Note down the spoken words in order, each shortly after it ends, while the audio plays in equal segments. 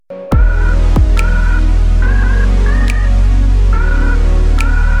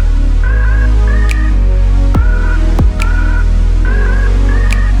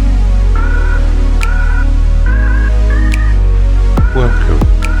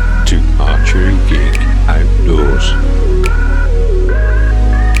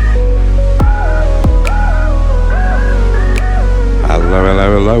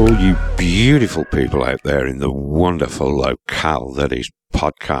all you beautiful people out there in the wonderful locale that is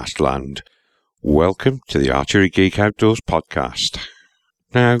podcast land. Welcome to the Archery Geek Outdoors podcast.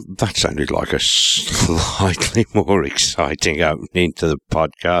 Now, that sounded like a slightly more exciting opening to the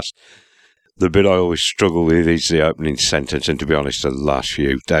podcast. The bit I always struggle with is the opening sentence, and to be honest, the last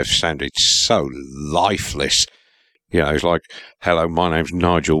few, they've sounded so lifeless. You know, it's like, hello, my name's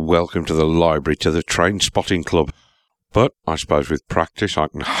Nigel, welcome to the library, to the Train Spotting Club. But I suppose with practice, I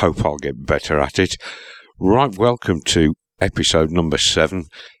can hope I'll get better at it. Right, welcome to episode number 7.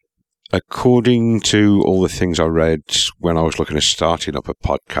 According to all the things I read when I was looking at starting up a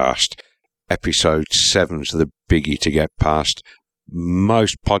podcast, episode 7's the biggie to get past.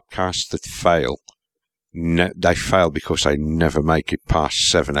 Most podcasts that fail, they fail because they never make it past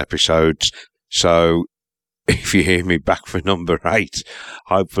 7 episodes. So if you hear me back for number 8,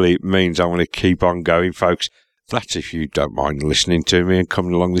 hopefully it means I want to keep on going, folks. That's if you don't mind listening to me and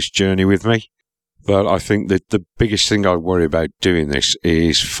coming along this journey with me. But I think that the biggest thing I worry about doing this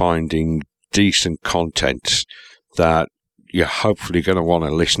is finding decent content that you're hopefully going to want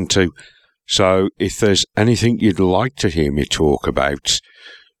to listen to. So if there's anything you'd like to hear me talk about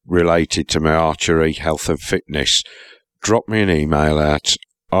related to my archery, health and fitness, drop me an email at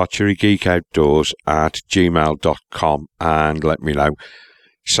archerygeekoutdoors@gmail.com and let me know.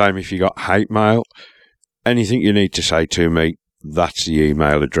 Same if you got hate mail. Anything you need to say to me, that's the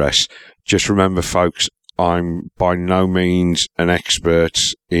email address. Just remember, folks, I'm by no means an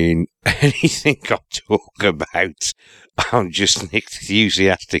expert in anything I talk about. I'm just an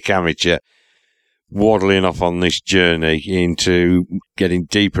enthusiastic amateur waddling off on this journey into getting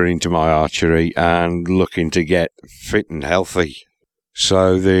deeper into my archery and looking to get fit and healthy.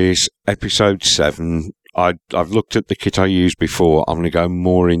 So there's episode 7. I've looked at the kit I used before. I'm going to go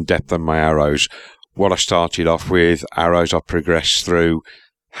more in depth on my arrows. What I started off with, arrows I progressed through,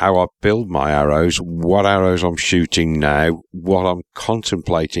 how I build my arrows, what arrows I'm shooting now, what I'm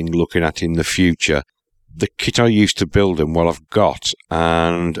contemplating looking at in the future, the kit I used to build them, what I've got,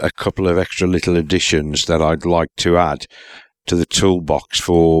 and a couple of extra little additions that I'd like to add to the toolbox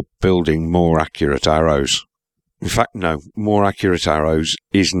for building more accurate arrows. In fact, no, more accurate arrows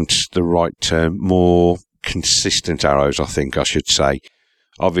isn't the right term. More consistent arrows, I think I should say.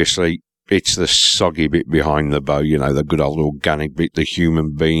 Obviously, it's the soggy bit behind the bow, you know, the good old organic bit, the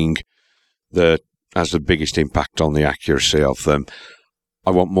human being that has the biggest impact on the accuracy of them.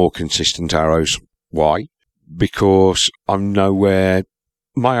 I want more consistent arrows. Why? Because I'm nowhere.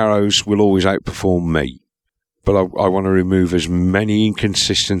 My arrows will always outperform me, but I want to remove as many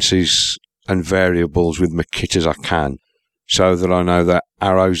inconsistencies and variables with my kit as I can so that I know that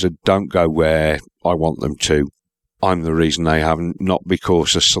arrows that don't go where I want them to, I'm the reason they haven't, not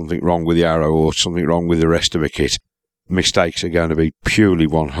because there's something wrong with the arrow or something wrong with the rest of the kit. Mistakes are going to be purely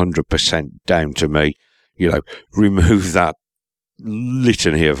 100% down to me. You know, remove that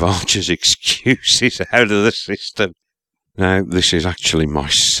litany of archers' excuses out of the system. Now, this is actually my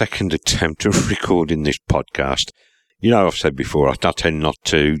second attempt at recording this podcast. You know, I've said before, I tend not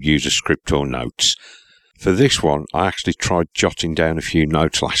to use a script or notes. For this one, I actually tried jotting down a few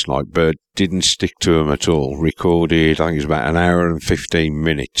notes last night, but didn't stick to them at all. Recorded, I think it was about an hour and 15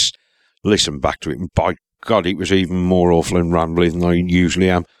 minutes. Listened back to it, and by God, it was even more awful and rambling than I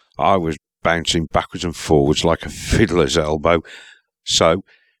usually am. I was bouncing backwards and forwards like a fiddler's elbow. So,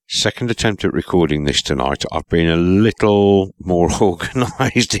 second attempt at recording this tonight. I've been a little more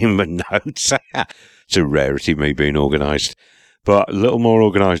organised in my notes. It's a rarity, me being organised. But a little more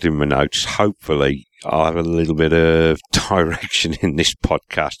organised in my notes. Hopefully, I'll have a little bit of direction in this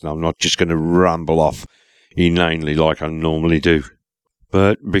podcast, and I'm not just going to ramble off inanely like I normally do.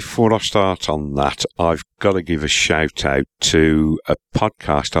 But before I start on that, I've got to give a shout out to a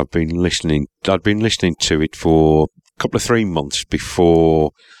podcast I'd been listening to it for a couple of 3 months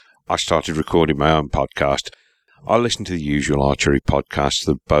before I started recording my own podcast. I listen to the usual archery podcasts,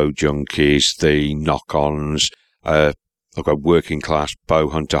 the Bow Junkies, the Knock-Ons. I've got Working Class Bow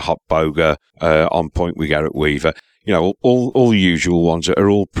Hunter, Hot Boga, On Point with Garrett Weaver. You know, all the usual ones that are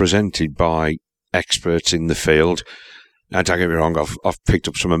all presented by experts in the field. Now, don't get me wrong, I've picked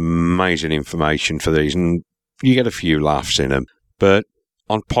up some amazing information for these, and you get a few laughs in them. But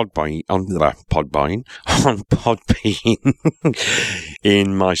on Podbean,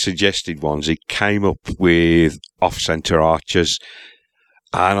 in my suggested ones, it came up with off-center archers.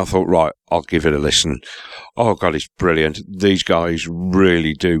 And I thought, right, I'll give it a listen. Oh, God, it's brilliant. These guys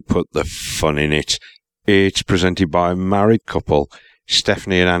really do put the fun in it. It's presented by a married couple,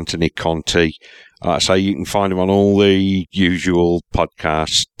 Stephanie and Anthony Conti. So you can find them on all the usual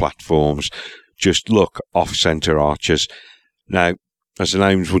podcast platforms. Just look Off-Center Archers. Now, as the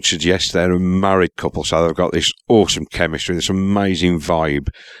names would suggest, they're a married couple, so they've got this awesome chemistry, this amazing vibe,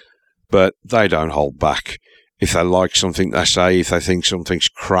 but they don't hold back. If they like something, they say. If they think something's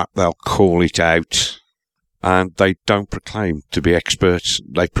crap, they'll call it out. And they don't proclaim to be experts.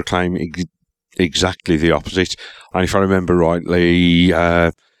 They proclaim exactly the opposite. And if I remember rightly,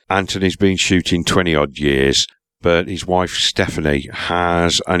 Anthony's been shooting 20-odd years, but his wife, Stephanie,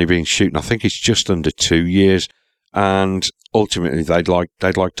 has only been shooting, I think it's just under 2 years. And ultimately, they'd like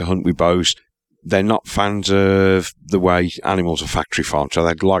to hunt with bows. They're not fans of the way animals are factory farmed, so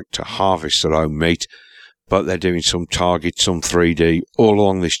they'd like to harvest their own meat. But they're doing some target, some 3D, all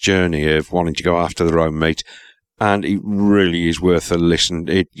along this journey of wanting to go after their own meat. And it really is worth a listen.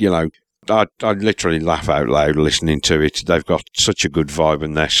 I literally laugh out loud listening to it. They've got such a good vibe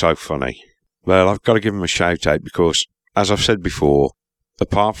and they're so funny. Well, I've got to give them a shout out because, as I've said before,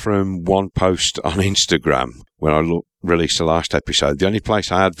 apart from one post on Instagram, when I released the last episode, the only place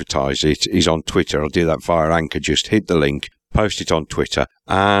I advertise it is on Twitter. I'll do that via Anchor. Just hit the link, post it on Twitter,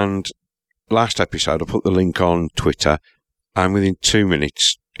 and last episode, I put the link on Twitter, and within 2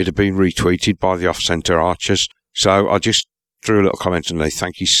 minutes, it had been retweeted by the off-centre archers. So I just threw a little comment and they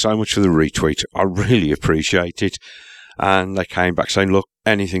thank you so much for the retweet. I really appreciate it. And they came back saying, look,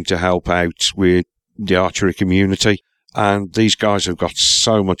 anything to help out with the archery community. And these guys have got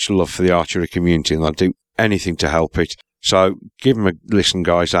so much love for the archery community and they'll do anything to help it. So give them a listen,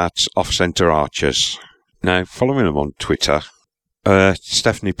 guys, at Off-Centre Archers. Now, following them on Twitter,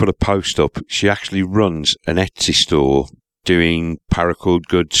 Stephanie put a post up. She actually runs an Etsy store doing paracord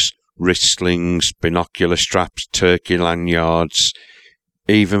goods, wrist slings, binocular straps, turkey lanyards,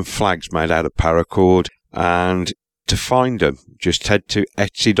 even flags made out of paracord. And to find them, just head to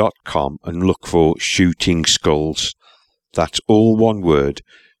Etsy.com and look for Shooting Skulls. That's all one word,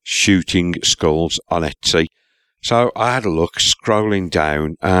 Shooting Skulls on Etsy. So I had a look, scrolling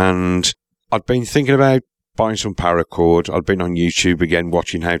down, and I'd been thinking about buying some paracord. I'd been on YouTube again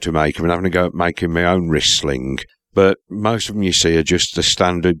watching how to make them and having a go at making my own wrist sling. But most of them you see are just the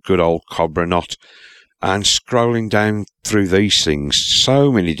standard good old Cobra knot. And scrolling down through these things,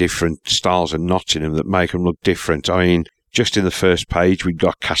 so many different styles of knots in them that make them look different. I mean, just in the first page, we've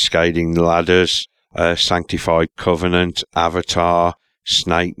got cascading ladders, sanctified covenant, avatar,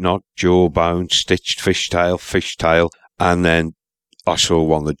 snake knot, jawbone, stitched fishtail, and then I saw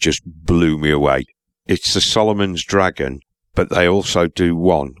one that just blew me away. It's the Solomon's Dragon, but they also do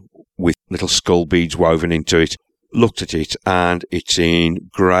one with little skull beads woven into it. Looked at it, and it's in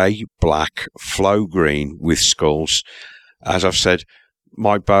grey, black, flow green with skulls. As I've said,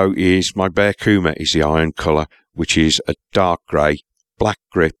 my Bear Kuma is the iron colour, which is a dark grey, black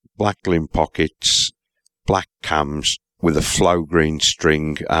grip, black limb pockets, black cams with a flow green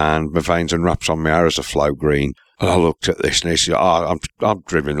string, and my veins and wraps on my arrows are flow green. And I looked at this, and I'm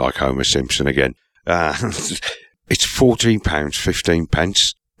dribbling like Homer Simpson again. It's £14,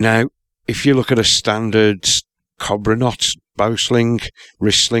 15p. Now, if you look at a standard Cobra knot, bow sling,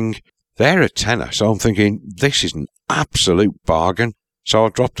 wrist sling, they're a tenner. So I'm thinking, this is an absolute bargain. So I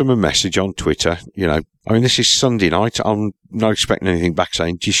dropped them a message on Twitter. This is Sunday night. I'm not expecting anything back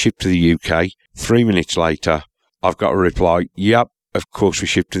saying, do you ship to the UK? 3 minutes later, I've got a reply, yep, of course we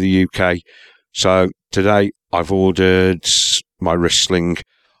ship to the UK. So today I've ordered my wrist sling.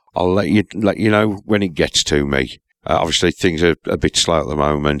 I'll let you know when it gets to me. Obviously, things are a bit slow at the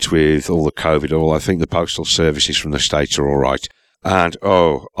moment with all the COVID. I think the postal services from the States are all right. And,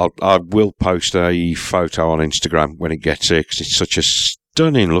 I will post a photo on Instagram when it gets here because it's such a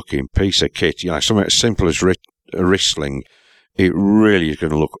stunning-looking piece of kit. Something as simple as a wrist sling. It really is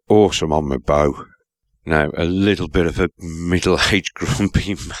going to look awesome on my bow. Now, a little bit of a middle-aged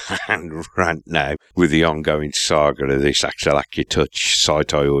grumpy man rant now with the ongoing saga of this Axel AccuTouch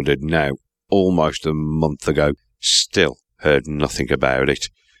sight I ordered now almost a month ago. Still heard nothing about it.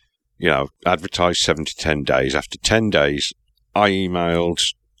 Advertised 7 to 10 days. After 10 days, I emailed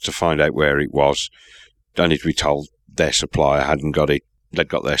to find out where it was. Only to be told their supplier hadn't got it. They'd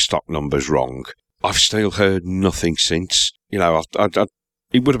got their stock numbers wrong. I've still heard nothing since.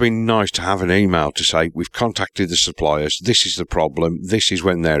 It would have been nice to have an email to say, we've contacted the suppliers, this is the problem, this is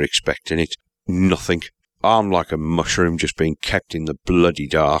when they're expecting it. Nothing. I'm like a mushroom just being kept in the bloody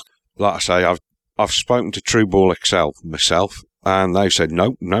dark. Like I say, I've spoken to True Ball XL myself, and they said,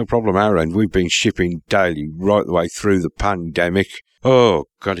 no problem our end. We've been shipping daily right the way through the pandemic. Oh,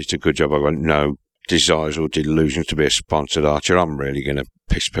 God, it's a good job I got no desires or delusions to be a sponsored archer. I'm really going to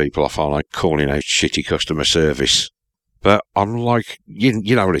piss people off, aren't I, calling out shitty customer service. But I'm like,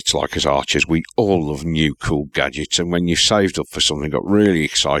 you know what it's like as archers. We all love new cool gadgets, and when you've saved up for something, got really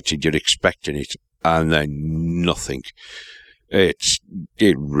excited, you're expecting it, and then nothing.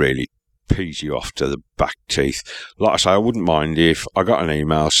 it really pees you off to the back teeth. Like I say, I wouldn't mind if I got an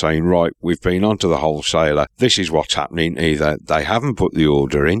email saying, right, we've been onto the wholesaler, this is what's happening. Either they haven't put the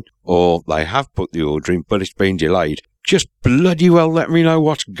order in, or they have put the order in, but it's been delayed. Just bloody well let me know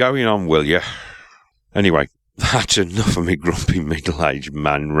what's going on, will you? Anyway, that's enough of me grumpy middle-aged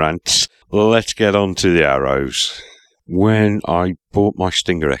man rants. Let's get on to the arrows. When I bought my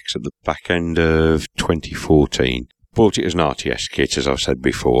Stinger X at the back end of 2014, bought it as an RTS kit, as I've said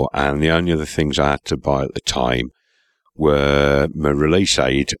before, and the only other things I had to buy at the time were my release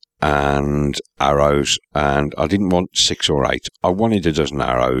aid and arrows, and I didn't want 6 or 8. I wanted a dozen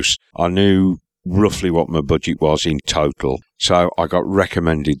arrows. I knew roughly what my budget was in total, so I got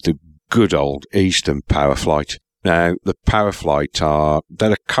recommended the good old Easton Powerflight. Now, the Powerflight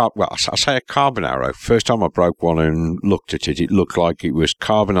they're I say a carbon arrow. First time I broke one and looked at it, it looked like it was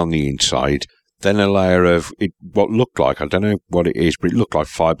carbon on the inside, then a layer of what looked like, I don't know what it is, but it looked like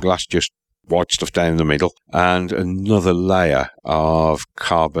fiberglass, just white stuff down the middle, and another layer of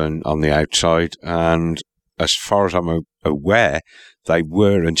carbon on the outside. And as far as I'm aware, they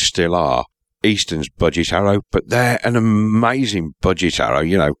were and still are Easton's budget arrow, but they're an amazing budget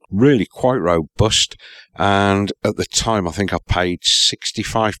arrow, really quite robust. And at the time, I think I paid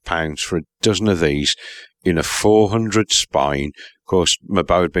 £65 for a dozen of these in a 400 spine. Of course, my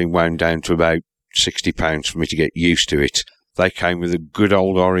bow had been wound down to about £60 for me to get used to it. They came with a good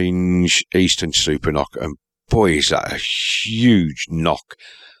old orange Easton Super Knock, and boy, is that a huge knock.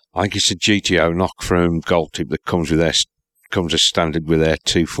 I think it's a GTO knock from Gold Tip that comes as standard with their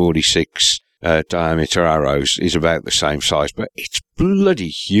 246 diameter arrows, is about the same size, but it's bloody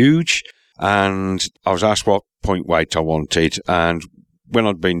huge. And I was asked what point weight I wanted, and when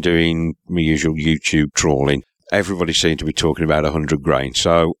I'd been doing my usual YouTube trawling, everybody seemed to be talking about 100 grain.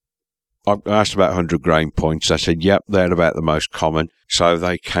 So I asked about 100 grain points. They said, yep, they're about the most common. So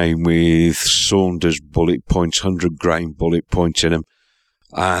they came with Saunders bullet points, 100 grain bullet points in them.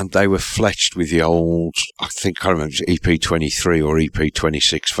 And they were fletched with the old, I can't remember, it was EP23 or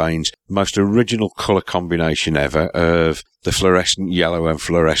EP26 vanes. Most original colour combination ever of the fluorescent yellow and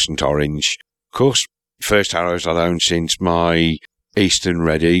fluorescent orange. Of course, first arrows I'd owned since my Eastern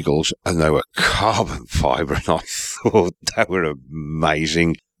Red Eagles, and they were carbon fibre, and I thought they were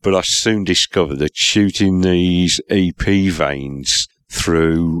amazing. But I soon discovered that shooting these EP vanes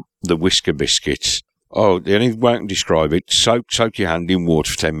through the whisker biscuits, the only way I can describe it, soak your hand in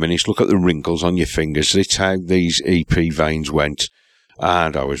water for 10 minutes, look at the wrinkles on your fingers. That's how these EP vanes went,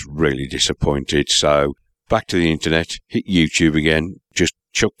 and I was really disappointed. So back to the internet, hit YouTube again, just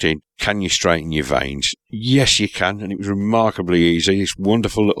chucked in, can you straighten your veins? Yes, you can, and it was remarkably easy. This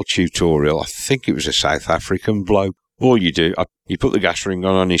wonderful little tutorial. I think it was a South African bloke. All you do, you put the gas ring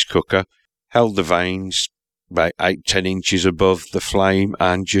on his cooker, held the veins about 8-10 inches above the flame,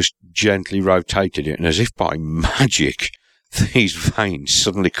 and just gently rotated it. And as if by magic, these veins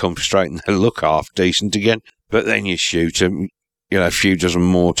suddenly come straight and they look half decent again. But then you shoot them, a few dozen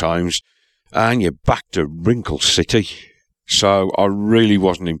more times, and you're back to Wrinkle City. So I really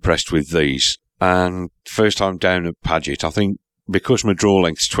wasn't impressed with these. And first time down at Paget, I think because my draw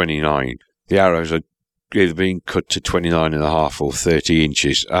length's 29, the arrows are either being cut to 29.5 or 30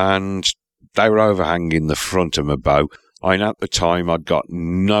 inches, and they were overhanging the front of my bow. At the time, I'd got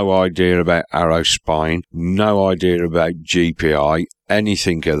no idea about arrow spine, no idea about GPI,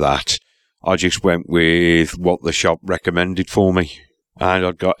 anything of that. I just went with what the shop recommended for me. And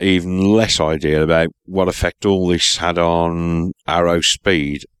I'd got even less idea about what effect all this had on arrow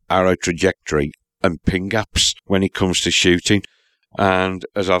speed, arrow trajectory, and pin gaps when it comes to shooting. And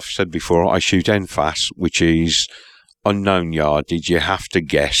as I've said before, I shoot NFAS, which is unknown yardage. You have to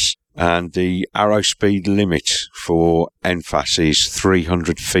guess. And the arrow speed limit for NFAS is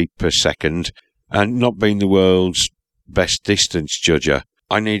 300 feet per second. And not being the world's best distance judger,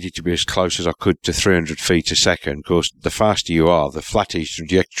 I needed to be as close as I could to 300 feet a second, because the faster you are, the flatter your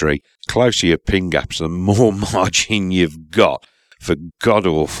trajectory, closer your pin gaps, the more margin you've got for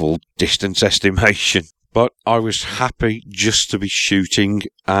god-awful distance estimation. But I was happy just to be shooting,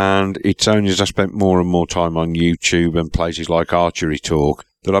 and it's only as I spent more and more time on YouTube and places like Archery Talk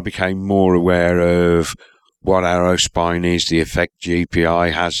that I became more aware of what arrow spine is, the effect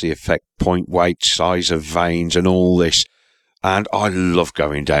GPI has, the effect point weight, size of veins, and all this. And I love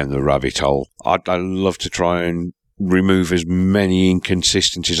going down the rabbit hole. I love to try and remove as many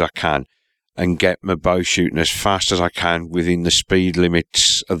inconsistencies as I can and get my bow shooting as fast as I can within the speed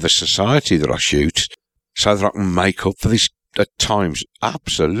limits of the society that I shoot, so that I can make up for this at times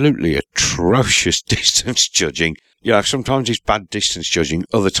absolutely atrocious distance judging. Sometimes it's bad distance judging,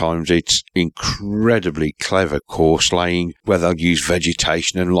 other times it's incredibly clever course laying, where they'll use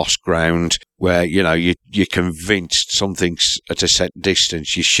vegetation and lost ground, where, you're convinced something's at a set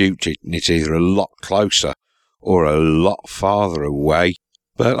distance, you shoot it and it's either a lot closer or a lot farther away.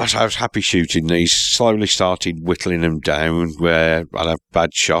 But I was happy shooting these, slowly started whittling them down where I'd have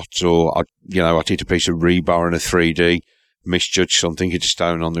bad shots, or I'd hit a piece of rebar in a 3D, misjudged something, hit a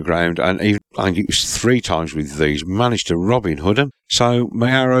stone on the ground, and even, I think it was 3 times with these, managed to Robin Hood them. So my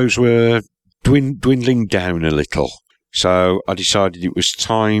arrows were dwindling down a little. So I decided it was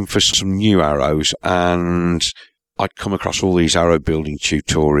time for some new arrows, and I'd come across all these arrow building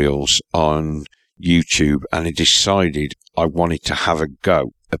tutorials on YouTube, and I decided I wanted to have a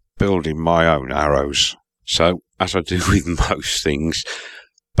go at building my own arrows. So, as I do with most things,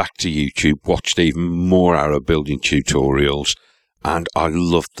 back to YouTube, watched even more arrow building tutorials, and I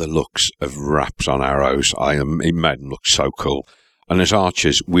loved the looks of wraps on arrows. It made them look so cool. And as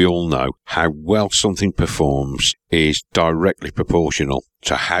archers, we all know how well something performs is directly proportional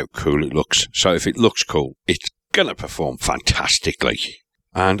to how cool it looks. So if it looks cool, it's going to perform fantastically.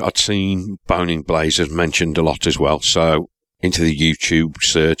 And I'd seen boning blazers mentioned a lot as well. So into the YouTube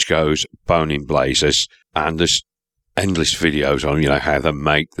search goes boning blazers, and there's endless videos on, how they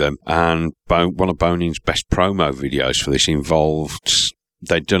make them. And one of Boning's best promo videos for this involved,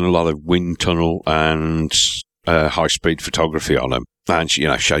 they'd done a lot of wind tunnel and high-speed photography on them. And,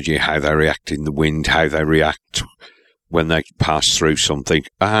 showed you how they react in the wind, how they react when they pass through something.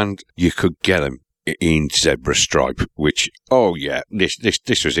 And you could get them in zebra stripe, which,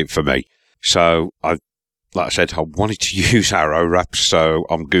 this was it for me. So like I said, I wanted to use arrow wraps, so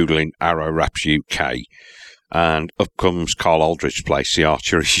I'm Googling arrow wraps UK, and up comes Carl Aldridge's place, the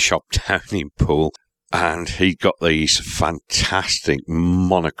archery shop down in Poole, and he got these fantastic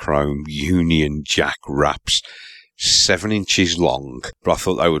monochrome Union Jack wraps, 7 inches long, but I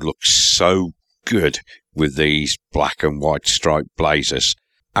thought they would look so good with these black and white striped blazers.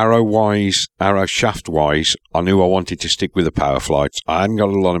 Arrow shaft-wise, I knew I wanted to stick with the Powerflights. I hadn't got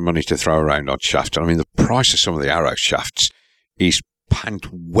a lot of money to throw around on shafts. I mean, the price of some of the arrow shafts is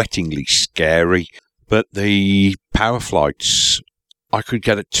pant-wettingly scary. But the Powerflights, I could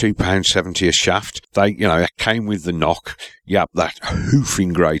get at £2.70 a shaft. They came with the knock. Yep, that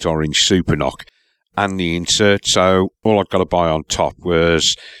hoofing great orange super knock and the insert. So all I'd got to buy on top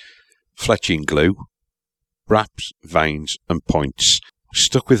was fletching glue, wraps, vanes, and points.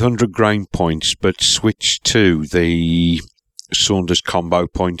 Stuck with 100 grain points, but switched to the Saunders combo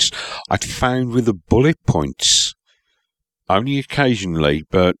points. I'd found with the bullet points, only occasionally,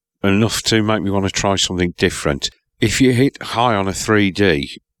 but enough to make me want to try something different. If you hit high on a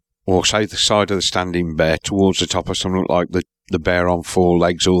 3D, or say the side of the standing bear towards the top of something like the bear on 4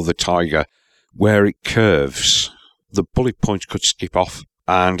 legs or the tiger, where it curves, the bullet points could skip off,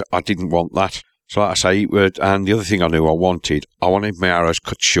 and I didn't want that. So like I say, and the other thing I knew I wanted my arrows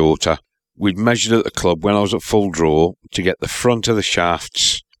cut shorter. We'd measured at the club when I was at full draw to get the front of the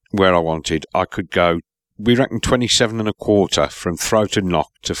shafts where I wanted. I could go, we reckon 27.25 from throat and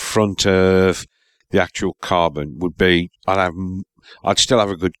knock to front of the actual carbon would be, I'd still have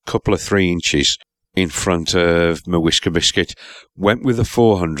a good couple of 3 inches in front of my Whisker Biscuit. Went with the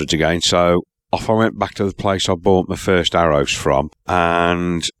 400s again, so off I went back to the place I bought my first arrows from,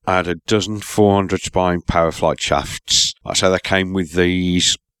 and I had a dozen 400 spine Powerflight shafts. Like I say, they came with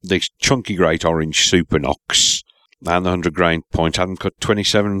these chunky great orange super knocks and the 100 grain point. I had them cut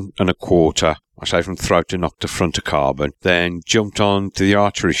 27.25. I say from throat to knock to front of carbon. Then jumped on to the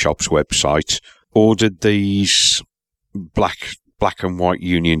archery shop's website, ordered these black and white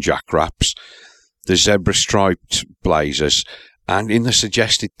Union Jack wraps, the zebra striped blazers. And in the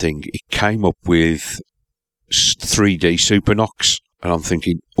suggested thing, it came up with 3D super knocks. And I'm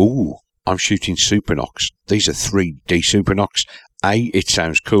thinking, ooh, I'm shooting super knocks. These are 3D super knocks. It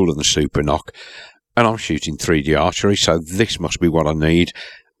sounds cooler than super knock. And I'm shooting 3D archery, so this must be what I need.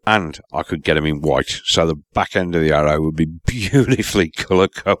 And I could get them in white, so the back end of the arrow would be beautifully colour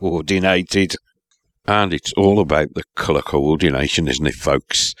coordinated. And it's all about the colour coordination, isn't it,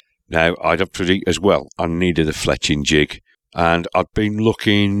 folks? Now, I'd up to it as well. I needed a fletching jig. And I'd been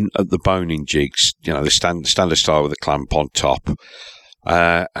looking at the boning jigs, the standard style with the clamp on top.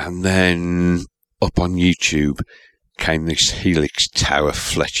 And then up on YouTube came this Helix Tower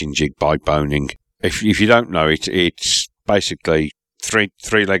fletching jig by Boning. If you don't know it, it's basically three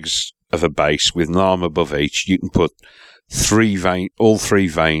legs of a base with an arm above each. You can put all three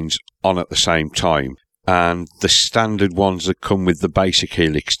vanes on at the same time. And the standard ones that come with the basic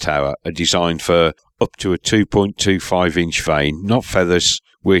Helix Tower are designed for up to a 2.25 inch vane, not feathers,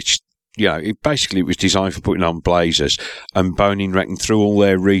 which, it was designed for putting on blazers. And Bonin reckon through all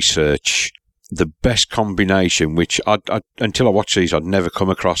their research, the best combination, which until I watched these, I'd never come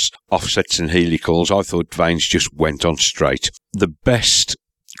across offsets and helicals. I thought vanes just went on straight. The best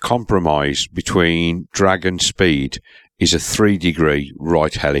compromise between drag and speed is a 3-degree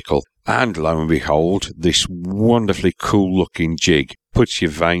right helical. And lo and behold, this wonderfully cool-looking jig puts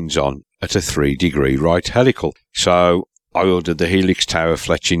your vanes on at a 3-degree right helical. So I ordered the Helix Tower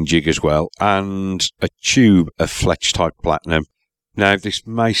fletching jig as well, and a tube of Fletch Type Platinum. Now, this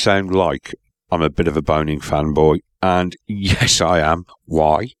may sound like I'm a bit of a Bonin fanboy, and yes, I am.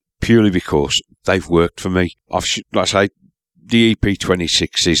 Why? Purely because they've worked for me. Like I say, the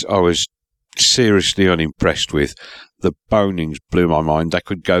EP26s I was seriously unimpressed with. The Bonings blew my mind. They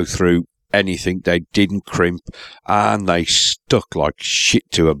could go through anything. They didn't crimp, and they stuck like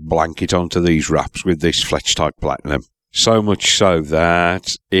shit to a blanket onto these wraps with this Fletch Type Platinum. So much so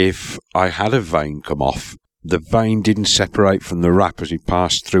that if I had a vane come off, the vane didn't separate from the wrap as it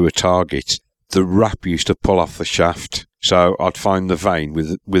passed through a target. The wrap used to pull off the shaft, so I'd find the vane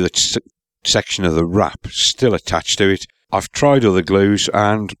with a section of the wrap still attached to it. I've tried other glues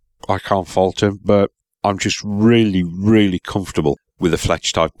and I can't fault them, but I'm just really, really comfortable with the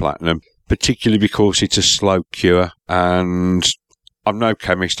Fletch Type Platinum, particularly because it's a slow cure, and I'm no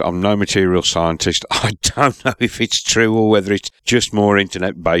chemist, I'm no material scientist. I don't know if it's true or whether it's just more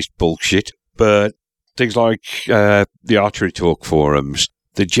internet-based bullshit, but things like the Archery Talk forums,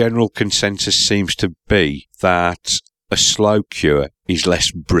 the general consensus seems to be that a slow cure is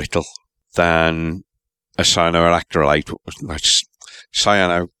less brittle than a cyanoacrylate,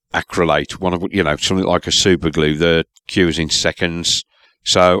 something like a super glue that cures in seconds.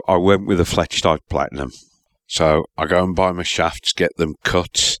 So I went with a Fletch Type Platinum. So I go and buy my shafts, get them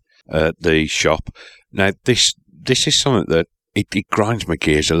cut at the shop. Now, this is something that it grinds my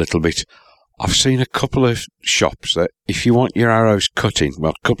gears a little bit. I've seen a couple of shops that if you want your arrows cutting,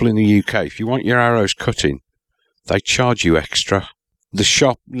 well, a couple in the UK, if you want your arrows cutting, they charge you extra. The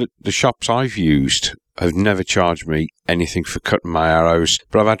shops I've used have never charged me anything for cutting my arrows,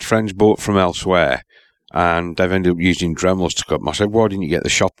 but I've had friends bought from elsewhere, and they've ended up using Dremels to cut them. I said, why didn't you get the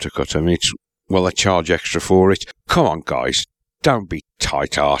shop to cut them? Well, they charge extra for it. Come on, guys, don't be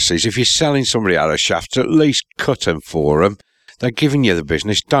tight arses. If you're selling somebody arrow shafts, at least cut them for them. They're giving you the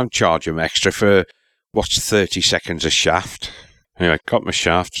business. Don't charge them extra for, 30 seconds a shaft. Anyway, got my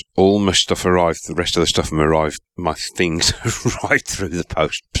shafts. All my stuff arrived. The rest of the stuff arrived. My things right through the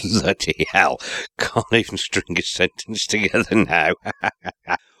post. Bloody hell. Can't even string a sentence together now.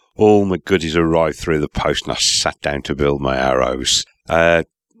 All my goodies arrived through the post, and I sat down to build my arrows. Like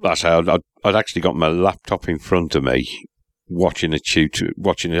I say, I'd actually got my laptop in front of me, watching it.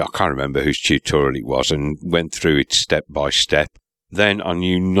 I can't remember whose tutorial it was, and went through it step by step. Then I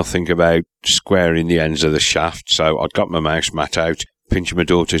knew nothing about squaring the ends of the shaft, so I'd got my mouse mat out, pinching my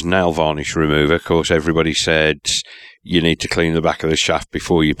daughter's nail varnish remover. Of course, everybody said you need to clean the back of the shaft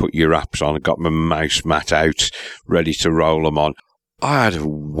before you put your wraps on. I got my mouse mat out, ready to roll them on. I had a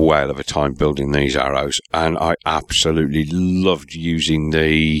whale of a time building these arrows, and I absolutely loved using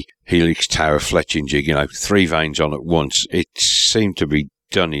the Helix Tower fletching jig, 3 vanes on at once. It seemed to be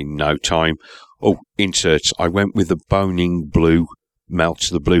done in no time. Oh, inserts. I went with the Boning Blue melt.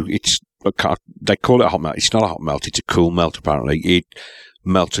 The blue, they call it a hot melt. It's not a hot melt, it's a cool melt apparently. It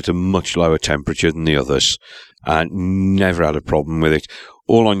melts at a much lower temperature than the others, and never had a problem with it.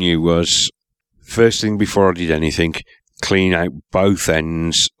 All I knew was, first thing before I did anything, clean out both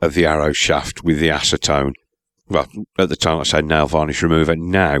ends of the arrow shaft with the acetone. Well, at the time I said nail varnish remover.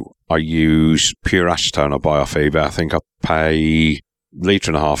 Now I use pure acetone I buy off eBay. I think I pay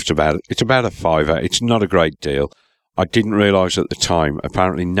 $1.50. It's about a £5. It's not a great deal. I didn't realise at the time,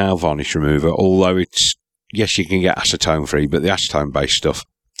 apparently nail varnish remover, although yes, you can get acetone free, but the acetone based stuff,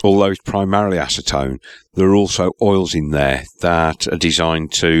 although it's primarily acetone, there are also oils in there that are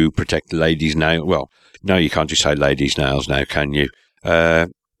designed to protect ladies' nails. Well, no, you can't just say ladies' nails now, can you?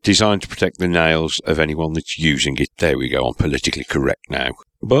 Designed to protect the nails of anyone that's using it. There we go, I'm politically correct now.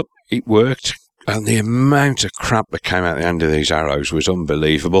 But it worked, and the amount of crap that came out the end of these arrows was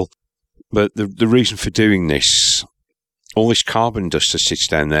unbelievable. But the reason for doing this, all this carbon dust that sits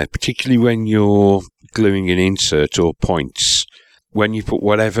down there, particularly when you're gluing an insert or points, when you put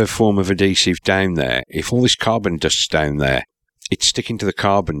whatever form of adhesive down there, if all this carbon dust's down there, it's sticking to the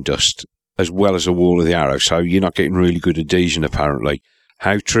carbon dust as well as the wall of the arrow, so you're not getting really good adhesion apparently.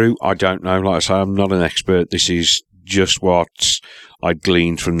 How true? I don't know. Like I say, I'm not an expert. This is just what I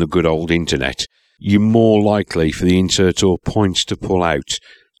gleaned from the good old internet. You're more likely for the insert or points to pull out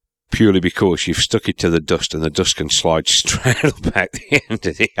purely because you've stuck it to the dust and the dust can slide straight up out the end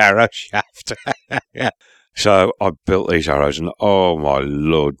of the arrow shaft. So I built these arrows and oh my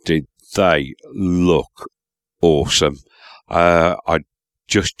Lord, did they look awesome. I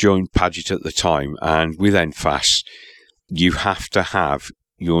just joined Paget at the time, and with NFAS, you have to have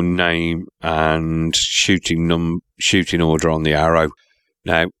your name and shooting order on the arrow.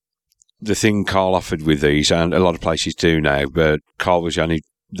 Now, the thing Carl offered with these, and a lot of places do now, but Carl was only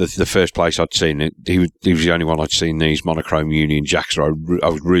the first place I'd seen it. He was the only one I'd seen these monochrome Union Jacks that I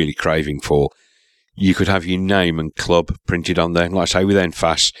was really craving for. You could have your name and club printed on there. Like I say, with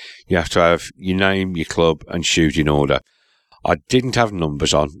NFAS, you have to have your name, your club, and shooting order. I didn't have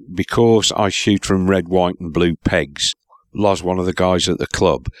numbers on because I shoot from red, white, and blue pegs. Loz, one of the guys at the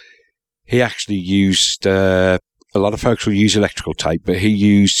club, he actually used, a lot of folks will use electrical tape, but he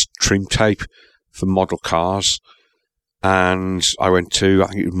used trim tape for model cars. And I went to, I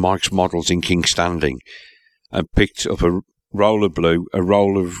think it was Mike's Models in King Standing, and picked up a roll of blue, a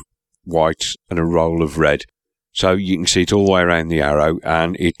roll of white, and a roll of red. So you can see it all the way around the arrow,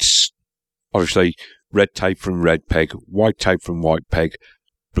 and it's obviously red tape from red peg, white tape from white peg,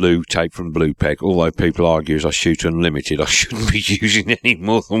 blue tape from blue peg. Although people argue as I shoot unlimited, I shouldn't be using any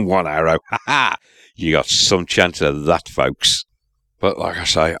more than one arrow. Ha ha! You got some chance of that, folks. But like I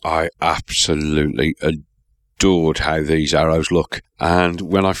say, I absolutely adored how these arrows look. And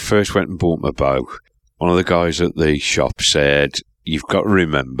when I first went and bought my bow, one of the guys at the shop said, "You've got to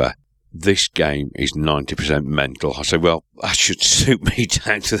remember, this game is 90% mental." I said, well, that should suit me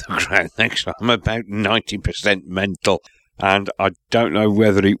down to the ground next time. I'm about 90% mental. And I don't know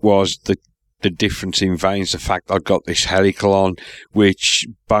whether it was the difference in vanes, the fact I got this helical on, which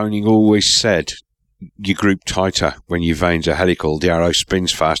Boning always said, you group tighter when your vanes are helical. The arrow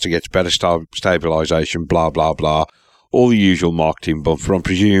spins faster, gets better stabilisation, blah, blah, blah. All the usual marketing bump. I'm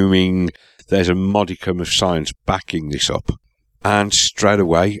presuming there's a modicum of science backing this up. And straight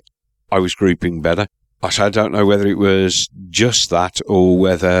away, I was grouping better. I don't know whether it was just that or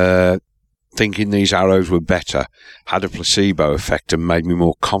whether thinking these arrows were better had a placebo effect and made me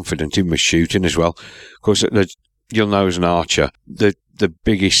more confident in my shooting as well. Of course, you'll know as an archer, the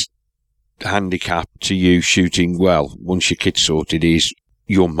biggest handicap to you shooting well once your kit's sorted is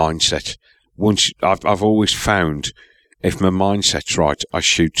your mindset. I've always found if my mindset's right, I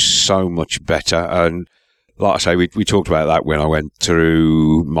shoot so much better. And like I say, we talked about that when I went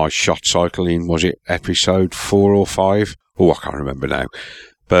through my shot cycle in, was it episode 4 or 5? Oh, I can't remember now.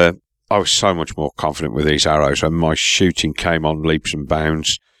 But I was so much more confident with these arrows, and my shooting came on leaps and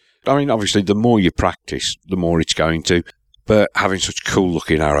bounds. I mean, obviously, the more you practice, the more it's going to. But having such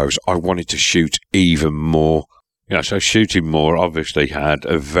cool-looking arrows, I wanted to shoot even more. You know, so shooting more obviously had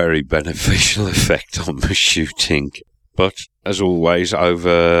a very beneficial effect on my shooting. But, as always,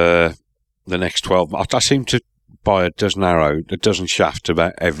 over the next 12 months, I seem to buy a dozen shafts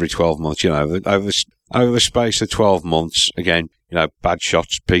about every 12 months, you know, over the space of 12 months. Again, you know, bad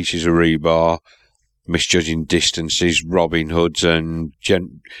shots, pieces of rebar, misjudging distances, Robin Hoods, and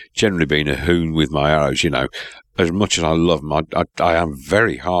generally being a hoon with my arrows, you know. As much as I love them, I am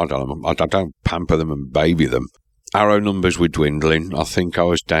very hard on them. I don't pamper them and baby them. Arrow numbers were dwindling. I think I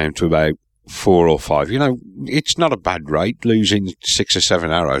was down to about 4 or 5. You know, it's not a bad rate, losing 6 or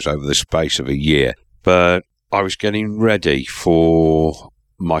 7 arrows over the space of a year. But I was getting ready for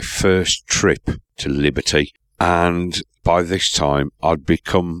my first trip to Liberty. And by this time, I'd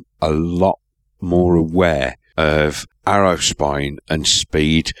become a lot more aware of arrow spine and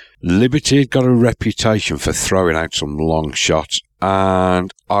speed. Liberty had got a reputation for throwing out some long shots,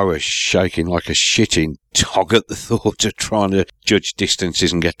 and I was shaking like a shitting dog at the thought of trying to judge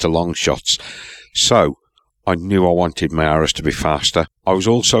distances and get to long shots. So I knew I wanted my arrows to be faster. I was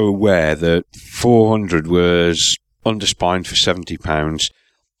also aware that 400 was underspined for £70.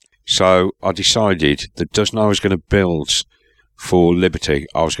 So I decided the dozen I was going to build for Liberty,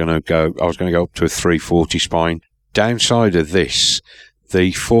 I was going to go up to a 340 spine. Downside of this,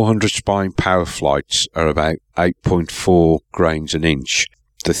 the 400 spine power flights are about 8.4 grains an inch.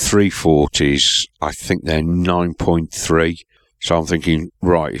 The 340s, I think they're 9.3. So I'm thinking,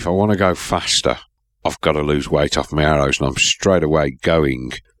 right, if I want to go faster, I've got to lose weight off my arrows, and I'm straight away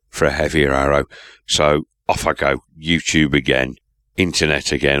going for a heavier arrow. So off I go, YouTube again,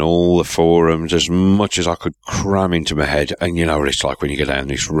 internet again, all the forums, as much as I could cram into my head. And you know what it's like when you go down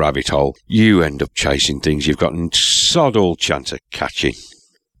this rabbit hole. You end up chasing things you've got sod all chance of catching.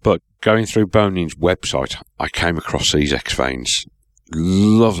 But going through Boning's website, I came across these X-Vanes.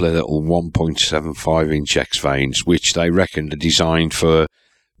 Lovely little 1.75 inch X-Vanes, which they reckon are designed for,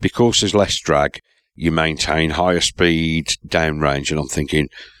 because there's less drag, you maintain higher speed downrange. And I'm thinking,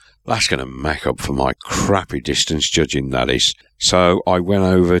 that's going to make up for my crappy distance judging, that is. So I went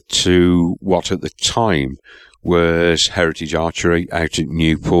over to what at the time was Heritage Archery out at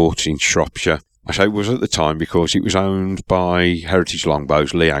Newport in Shropshire. I say it was at the time because it was owned by Heritage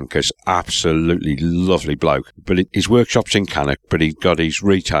Longbows, Lee Ankers, absolutely lovely bloke. But his workshop's in Cannock, but he's got his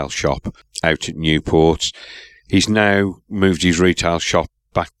retail shop out at Newport. He's now moved his retail shop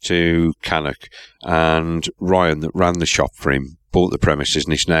back to Cannock, and Ryan, that ran the shop for him, bought the premises,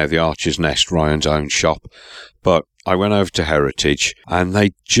 and it's now the Archer's Nest, Ryan's own shop. But I went over to Heritage, and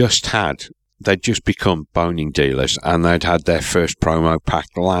they'd just become boning dealers, and they'd had their first promo pack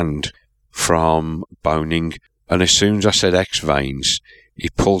land from boning. And as soon as I said X veins, he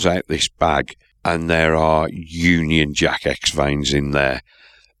pulls out this bag, and there are Union Jack X veins in there.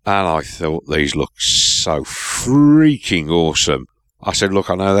 And I thought these looked so freaking awesome. I said, look,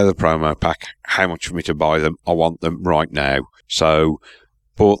 I know they're the promo pack. How much for me to buy them? I want them right now. So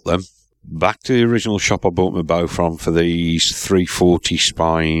bought them. Back to the original shop I bought my bow from for these 340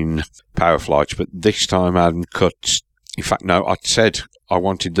 spine power flights, but this time I hadn't cut. In fact, no, I said I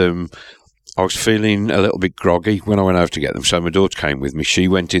wanted them. I was feeling a little bit groggy when I went over to get them, so my daughter came with me. She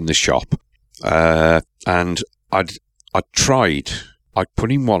went in the shop, and I'd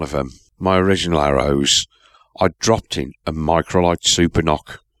put in one of them, my original arrows. I dropped in a Microlite Super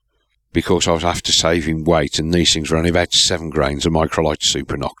Knock because I was after saving weight, and these things were only about 7 grains of Microlite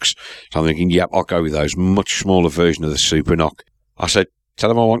Super Knocks. So I'm thinking, yep, I'll go with those. Much smaller version of the Super Knock. I said, tell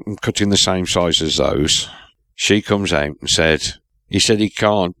them I want them cut in the same size as those. She comes out and said, he said he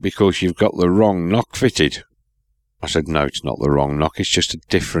can't because you've got the wrong knock fitted. I said, no, it's not the wrong knock. It's just a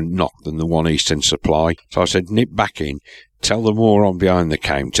different knock than the one Eastern supply. So I said, nip back in, tell the moron behind the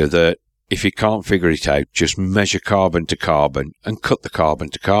counter that if you can't figure it out, just measure carbon to carbon and cut the carbon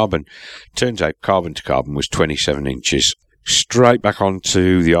to carbon. Turns out carbon to carbon was 27 inches. Straight back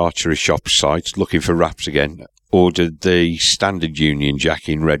onto the archery shop site, looking for wraps again. Ordered the standard Union Jack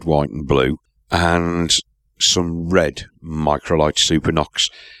in red, white and blue, and some red Microlite Super Knocks.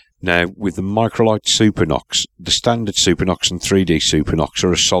 Now, with the Microlite Super Knocks, the standard Super Knocks and 3D Super Knocks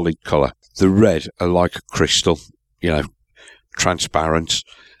are a solid colour. The red are like a crystal, transparent.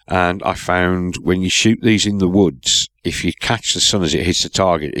 And I found when you shoot these in the woods, if you catch the sun as it hits the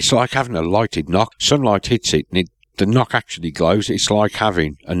target, it's like having a lighted knock. Sunlight hits it, and the knock actually glows. It's like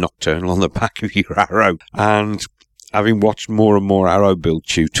having a nocturnal on the back of your arrow. And having watched more and more arrow build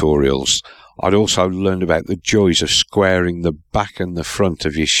tutorials, I'd also learned about the joys of squaring the back and the front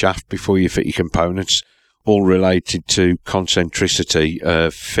of your shaft before you fit your components, all related to concentricity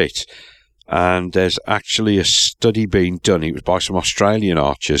of fit. And there's actually a study being done. It was by some Australian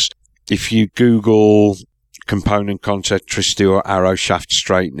archers. If you Google component concentricity or arrow shaft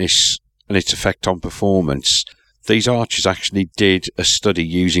straightness and its effect on performance, these archers actually did a study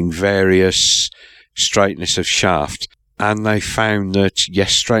using various straightness of shaft, and they found that,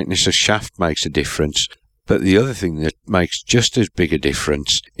 yes, straightness of shaft makes a difference, but the other thing that makes just as big a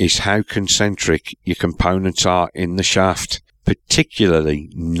difference is how concentric your components are in the shaft, particularly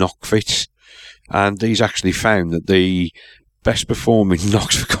knock fit. And these actually found that the best performing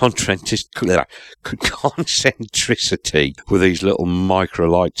knocks for concentricity were these little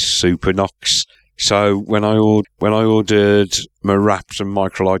Microlite Super Knocks. So when I ordered my wraps and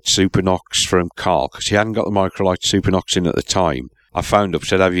Microlite Super Knocks from Carl, because he hadn't got the Microlite Super Knocks in at the time, I phoned up,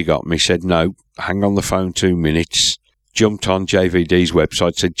 said, have you got them? He said, no, hang on the phone 2 minutes. Jumped on JVD's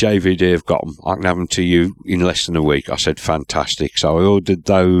website, said, JVD have got them. I can have them to you in less than a week. I said, fantastic. So I ordered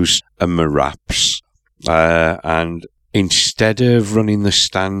those and my wraps. And instead of running the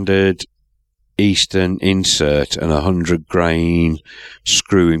standard Eastern insert and 100 grain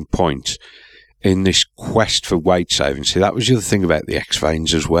screw-in point, in this quest for weight saving, see, that was the other thing about the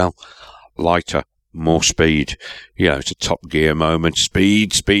X-Veins as well. Lighter, more speed. It's a Top Gear moment.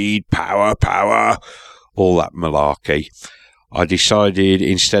 Speed, power. All that malarkey. I decided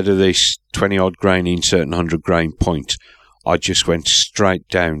instead of this 20-odd grain insert and 100 grain point, I just went straight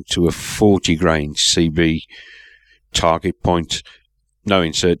down to a 40 grain CB target point. No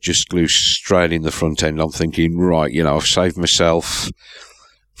insert, just glue straight in the front end. I'm thinking, right, I've saved myself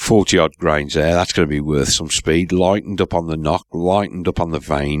 40-odd grains there. That's going to be worth some speed. Lightened up on the knock, lightened up on the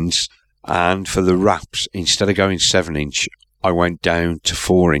veins. And for the wraps, instead of going 7-inch, I went down to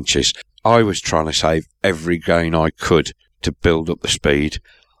 4 inches. I was trying to save every grain I could to build up the speed.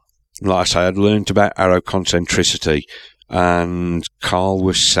 Like I say, I'd learned about arrow concentricity, and Carl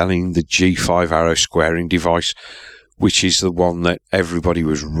was selling the G5 arrow squaring device, which is the one that everybody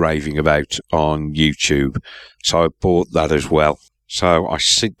was raving about on YouTube. So I bought that as well. So I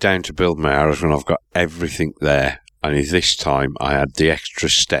sit down to build my arrows when I've got everything there. only this time I had the extra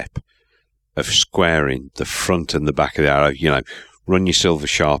step of squaring the front and the back of the arrow. Run your silver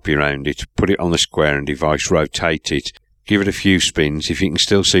Sharpie around it, put it on the squaring device, rotate it, give it a few spins. If you can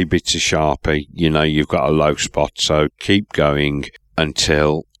still see bits of Sharpie, you've got a low spot, so keep going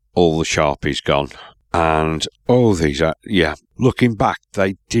until all the Sharpie's gone. And all these are, looking back,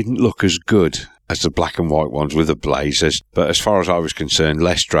 they didn't look as good as the black and white ones with the blazers, but as far as I was concerned,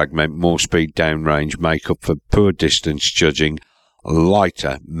 less drag meant more speed downrange, make up for poor distance judging.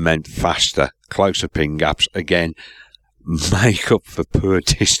 Lighter meant faster, closer pin gaps, again, make up for poor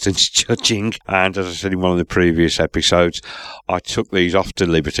distance judging. And as I said in one of the previous episodes, I took these off to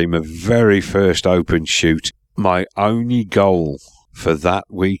Liberty, my very first open shoot. My only goal for that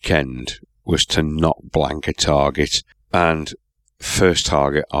weekend was to not blank a target, and first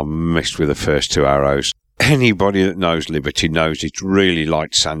target I missed with the first 2 arrows. Anybody that knows Liberty knows it's really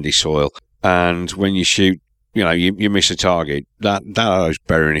light sandy soil, and when you shoot, you miss a target, that arrow's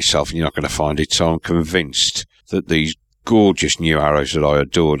burying itself and you're not going to find it. So I'm convinced that these gorgeous new arrows that I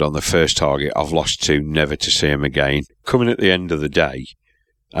adored on the first target, I've lost 2, never to see them again. Coming at the end of the day,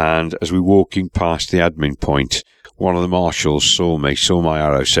 and as we were walking past the admin point, one of the marshals saw my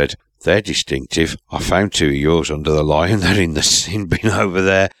arrow, said, "They're distinctive. I found 2 of yours under the line. They're in the sin bin over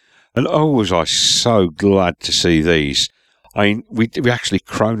there." And oh, was I so glad to see these. I mean, we actually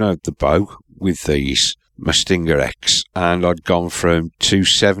chronoed the bow with these, my Stinger X, and I'd gone from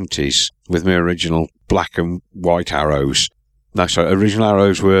 270s with my original black and white arrows. No, sorry, original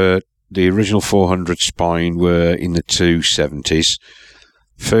arrows were, the original 400 spine were in the 270s.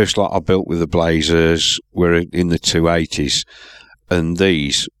 First lot I built with the blazers were in the 280s. And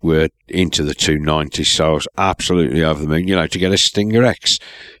these were into the 290s, so I was absolutely over the moon. To get a Stinger X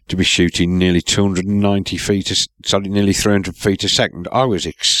to be shooting nearly 290 feet, nearly 300 feet a second, I was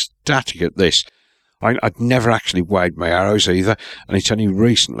ecstatic at this. I'd never actually weighed my arrows either, and it's only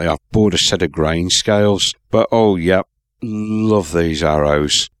recently I've bought a set of grain scales. But oh yeah, love these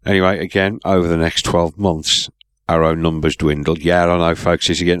arrows. Anyway, again, over the next 12 months, arrow numbers dwindled. Yeah, I know, folks,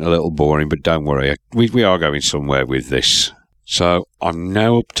 this is getting a little boring, but don't worry, we are going somewhere with this. So I'm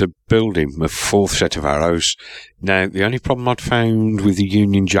now up to building my 4th set of arrows. Now, the only problem I'd found with the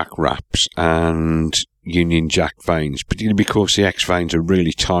Union Jack wraps and Union Jack vanes, particularly because the X vanes are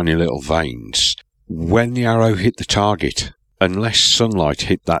really tiny little vanes, when the arrow hit the target, unless sunlight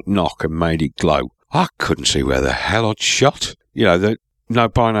hit that knock and made it glow, I couldn't see where the hell I'd shot. No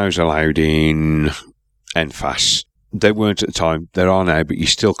binos allowed in NFAS. They weren't at the time, there are now, but you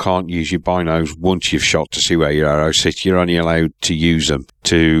still can't use your binos once you've shot to see where your arrows hit. You're only allowed to use them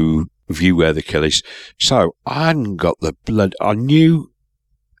to view where the kill is. So I hadn't got the blood. I knew,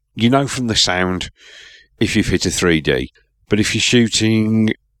 from the sound, if you've hit a 3D, but if you're shooting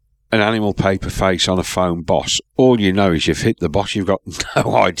an animal paper face on a foam boss, all you know is you've hit the boss. You've got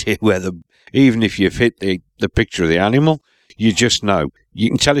no idea even if you've hit the picture of the animal, you just know. You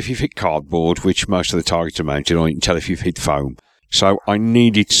can tell if you've hit cardboard, which most of the targets are mounted on. You can tell if you've hit foam. So I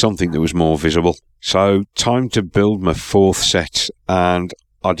needed something that was more visible. So time to build my 4th set, and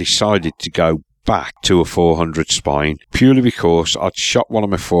I decided to go back to a 400 spine, purely because I'd shot one of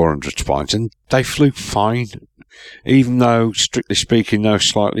my 400 spines and they flew fine. Even though, strictly speaking, they were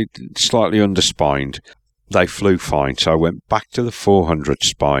slightly underspined, they flew fine. So I went back to the 400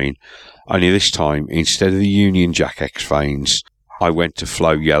 spine, only this time, instead of the Union Jack X vanes, I went to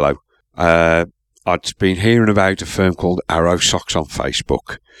Flow Yellow. I'd been hearing about a firm called Arrow Socks on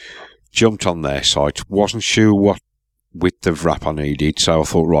Facebook. Jumped on their site, wasn't sure what width of wrap I needed, so I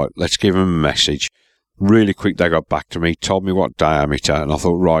thought, right, let's give them a message. Really quick, they got back to me, told me what diameter, and I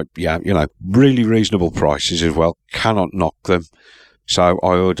thought, right, yeah, really reasonable prices as well, cannot knock them. So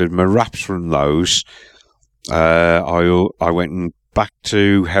I ordered my wraps from those. I went back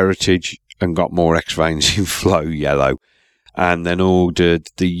to Heritage and got more X vanes in Flow Yellow, and then ordered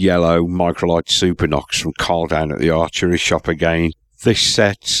the yellow Microlite Super Nox from Carl down at the archery shop again. This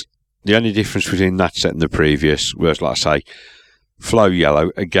set, the only difference between that set and the previous was, like I say, Flow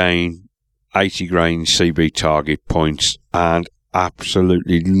Yellow, again, 80 grain CB target points, and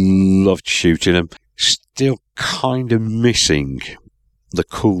absolutely loved shooting them. Still kind of missing the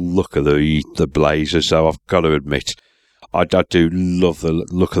cool look of the blazers, though, I've got to admit. I do love the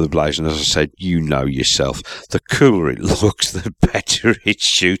look of the blazer, and as I said, yourself, the cooler it looks, the better it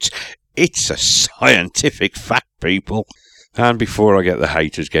shoots. It's a scientific fact, people. And before I get the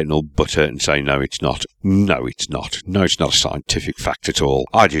haters getting all butthurt and saying, no, it's not. No, it's not. No, it's not a scientific fact at all.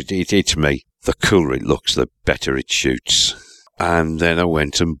 It's me. The cooler it looks, the better it shoots. And then I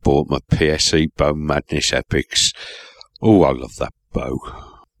went and bought my PSE Bow Madness Epics. Oh, I love that bow.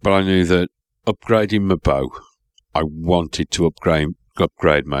 But I knew that upgrading my bow I wanted to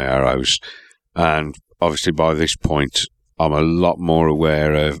upgrade my arrows. And obviously by this point, I'm a lot more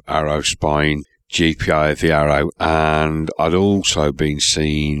aware of arrow spine, GPI of the arrow, and I'd also been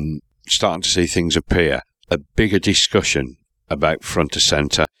starting to see things appear. A bigger discussion about front to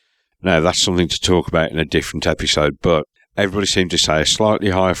centre. Now, that's something to talk about in a different episode, but everybody seemed to say a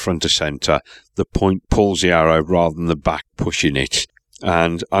slightly higher front to centre, the point pulls the arrow rather than the back pushing it.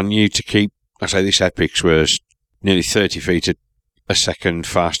 And I knew to keep, this Epix was nearly 30 feet a second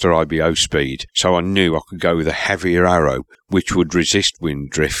faster IBO speed, so I knew I could go with a heavier arrow, which would resist wind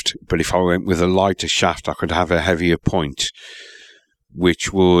drift, but if I went with a lighter shaft, I could have a heavier point,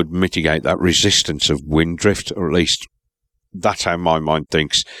 which would mitigate that resistance of wind drift, or at least that's how my mind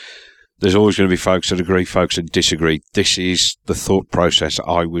thinks. There's always going to be folks that agree, folks that disagree. This is the thought process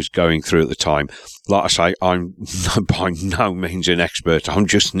I was going through at the time. Like I say, I'm by no means an expert. I'm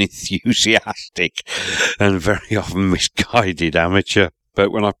just an enthusiastic and very often misguided amateur.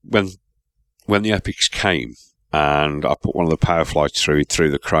 But when the Epix came and I put one of the power flights through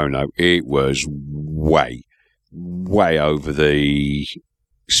the chrono, it was way over the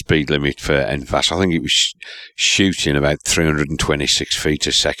speed limit for NVAS. I think it was shooting about 326 feet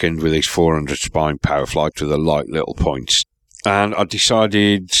a second with these 400 spine power flights with a light little points. And I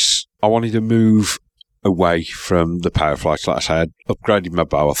decided I wanted to move away from the power flights. Like I say, I'd upgraded my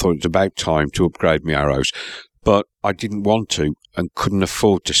bow. I thought it was about time to upgrade my arrows, but I didn't want to and couldn't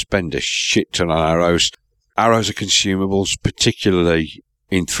afford to spend a shit ton on arrows. Arrows are consumables, particularly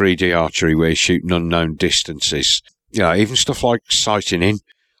in 3D archery where you're shooting unknown distances. You know, even stuff like sighting in.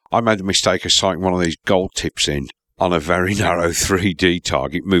 I made the mistake of sighting one of these gold tips in on a very narrow 3D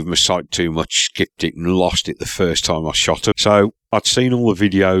target, moved my sight too much, skipped it and lost it the first time I shot it. So I'd seen all the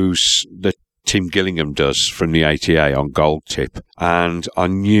videos that Tim Gillingham does from the ATA on gold tip, and I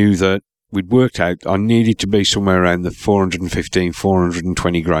knew that we'd worked out I needed to be somewhere around the 415,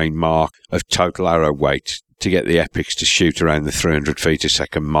 420 grain mark of total arrow weight to get the Epix to shoot around the 300 feet a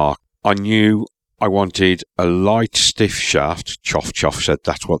second mark. I knew I wanted a light, stiff shaft. Choff said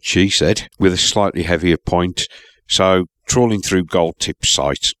that's what she said, with a slightly heavier point. So, trawling through gold tip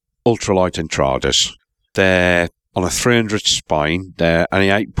sights, ultralight Entradas. They're on a 300 spine. They're only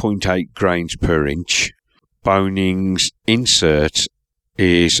 8.8 grains per inch. Boning's insert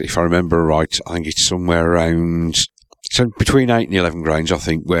is, if I remember right, I think it's somewhere around, so between 8 and 11 grains, I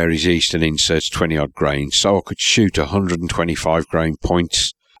think, where his Eastern insert's 20 odd grains. So I could shoot 125 grain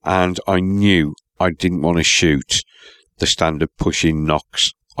points. And I knew I didn't want to shoot the standard pushing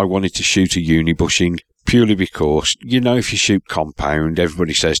knocks. I wanted to shoot a unibushing purely because, if you shoot compound,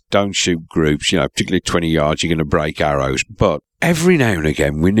 everybody says don't shoot groups, particularly 20 yards, you're going to break arrows. But every now and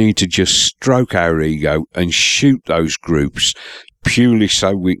again, we need to just stroke our ego and shoot those groups purely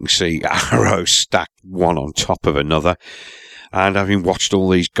so we can see arrows stacked one on top of another. And having watched all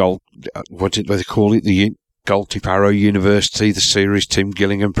these what do they call it? The Gold Tip Arrow University, the series Tim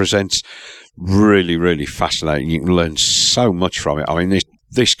Gillingham presents. Really, really fascinating. You can learn so much from it. I mean,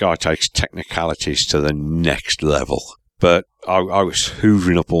 this guy takes technicalities to the next level. But I was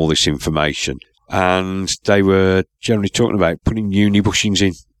hoovering up all this information, and they were generally talking about putting unibushings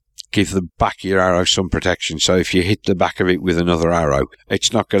in. Give the back of your arrow some protection. So if you hit the back of it with another arrow,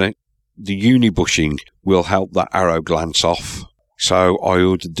 it's not going to... The unibushing will help that arrow glance off. So I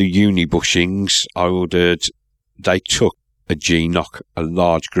ordered the unibushings. They took a G-Knock, a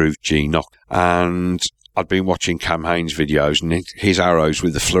large groove G-Knock, and I'd been watching Cam Haynes videos, and his arrows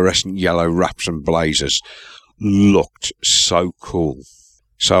with the fluorescent yellow wraps and blazers looked so cool.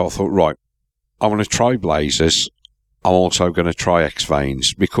 So I thought, right, I want to try blazers. I'm also going to try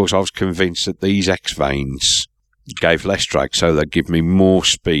X-Veins, because I was convinced that these X-Veins gave less drag, so they'd give me more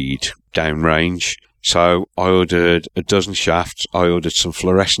speed downrange. So I ordered a dozen shafts. I ordered some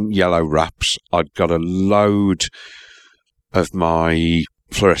fluorescent yellow wraps. I'd got a load of my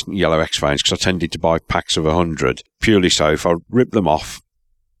fluorescent yellow X-Veins because I tended to buy packs of 100. Purely so, if I rip them off,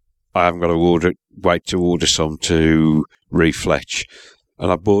 I haven't got to wait to order some to refletch.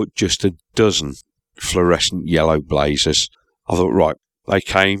 And I bought just a dozen fluorescent yellow blazers. I thought, right, they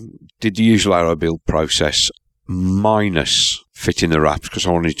came, did the usual arrow build process, minus fitting the wraps because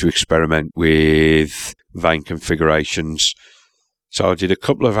I wanted to experiment with vein configurations. So I did a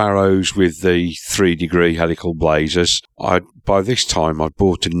couple of arrows with the 3-degree helical blazers. By this time I'd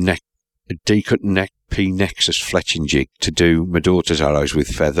bought a D-cut neck P Nexus fletching jig to do my daughter's arrows with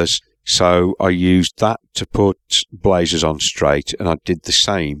feathers. So I used that to put blazers on straight, and I did the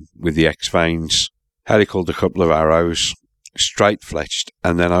same with the X-Veins. Helicaled a couple of arrows, straight fletched,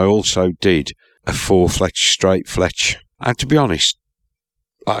 and then I also did a 4-fletch straight fletch. And to be honest,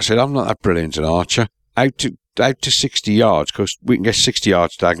 like I said, I'm not that brilliant an archer. Out to out to 60 yards, because we can get 60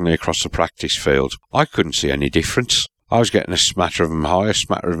 yards diagonally across the practice field. I couldn't see any difference. I was getting a smatter of them high, a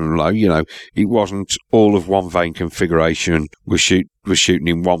smatter of them low. It wasn't all of one vane configuration was shooting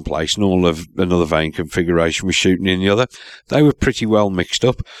in one place and all of another vane configuration was shooting in the other. They were pretty well mixed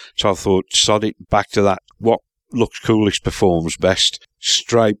up. So I thought, sod it, back to that. What looks coolest performs best.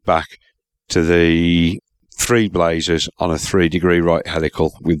 Straight back to the 3 blazers on a 3-degree right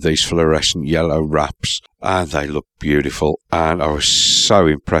helical with these fluorescent yellow wraps. And they look beautiful. And I was so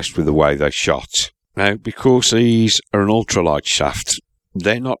impressed with the way they shot. Now, because these are an ultralight shaft,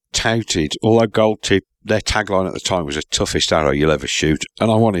 they're not touted, although Gold Tip, their tagline at the time was the toughest arrow you'll ever shoot, and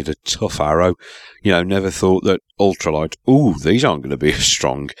I wanted a tough arrow. Never thought that ultralight, these aren't going to be as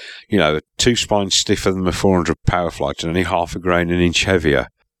strong. A 2 spines stiffer than the 400 Powerflight and only half a grain an inch heavier.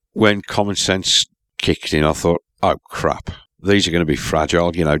 When common sense kicked in, I thought, oh crap, these are going to be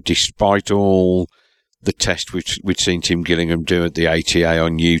fragile, despite all the test we'd seen Tim Gillingham do at the ATA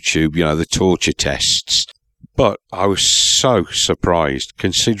on YouTube, the torture tests. But I was so surprised,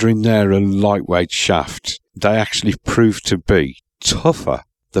 considering they're a lightweight shaft, they actually proved to be tougher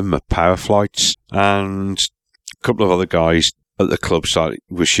than the Powerflights. And a couple of other guys at the club site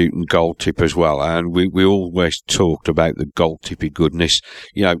were shooting Gold Tip as well, and we always talked about the Gold Tippy goodness.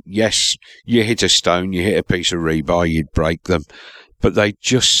 Yes, you hit a stone, you hit a piece of rebar, you'd break them. But they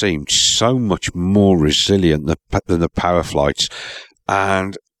just seemed so much more resilient than the Powerflights.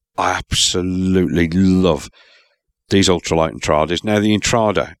 And I absolutely love these ultralight Intradas. Now, the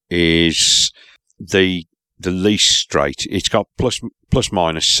Intrada is the least straight. It's got plus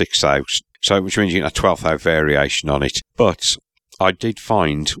minus 6/1000, so which means you get a 12th variation on it. But I did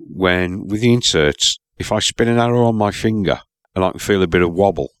find with the inserts, if I spin an arrow on my finger and I can feel a bit of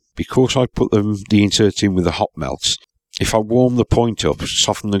wobble, because I put the insert in with the hot melts, if I warm the point up,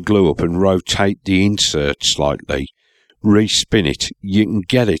 soften the glue up and rotate the insert slightly, respin it, you can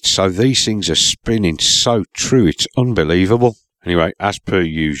get it. So these things are spinning so true, it's unbelievable. Anyway, as per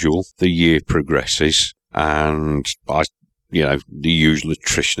usual, the year progresses and the usual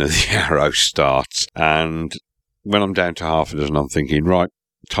attrition of the arrow starts. And when I'm down to half a dozen, I'm thinking, right,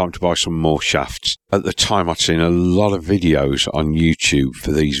 time to buy some more shafts. At the time, I'd seen a lot of videos on YouTube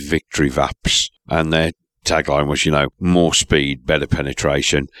for these Victory VAPs, and their tagline was, more speed, better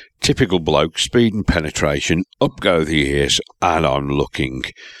penetration. Typical bloke, speed and penetration, up go the ears, and I'm looking.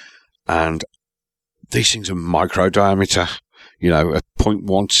 And these things are micro diameter, a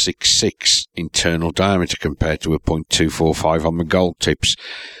 0.166 internal diameter compared to a 0.245 on the Gold Tips.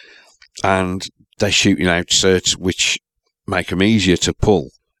 And they're shooting outserts which make them easier to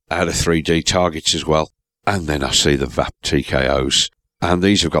pull out of 3D targets as well. And then I see the VAP TKOs. And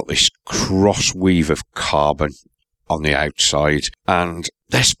these have got this cross weave of carbon on the outside. And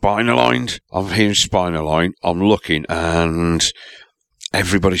they're spine aligned. I'm hearing spine aligned. I'm looking and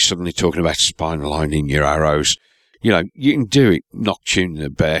everybody's suddenly talking about spine aligning your arrows. You can do it not tuning a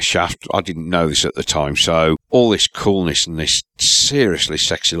bare shaft. I didn't know this at the time. So all this coolness and this seriously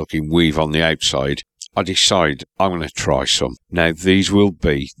sexy looking weave on the outside, I decide I'm going to try some. Now, these will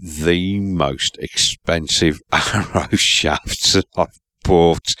be the most expensive arrow shafts that I've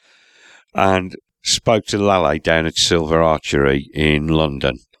bought, and spoke to Lale down at Silver Archery in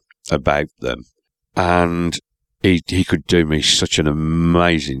London about them, and he could do me such an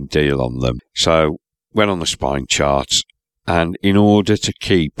amazing deal on them. So went on the spine charts, and in order to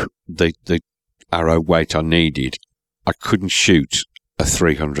keep the arrow weight I needed, I couldn't shoot a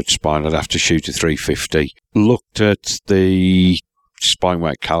 300 spine. I'd have to shoot a 350. Looked at the spine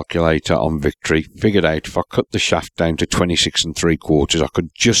weight calculator on Victory, figured out if I cut the shaft down to 26 3/4, I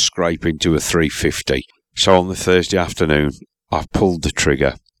could just scrape into a 350. So on the Thursday afternoon, I pulled the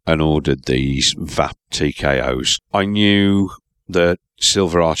trigger and ordered these VAP TKOs. I knew that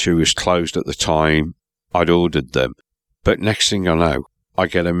Silver Archery was closed at the time I'd ordered them, but next thing I know, I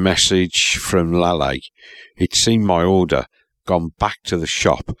get a message from Lale. He'd seen my order, gone back to the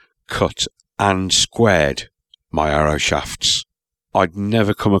shop, cut and squared my arrow shafts. I'd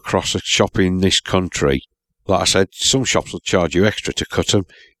never come across a shop in this country. Like I said, some shops will charge you extra to cut them,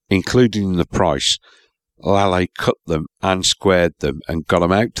 including the price. Lale cut them and squared them and got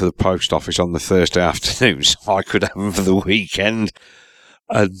them out to the post office on the Thursday afternoon so I could have them for the weekend.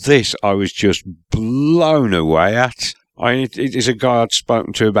 This I was just blown away at. It is a guy I'd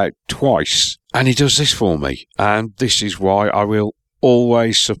spoken to about twice, and he does this for me. And this is why I will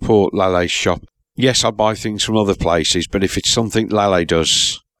always support Lale's shop. Yes, I buy things from other places, but if it's something Lale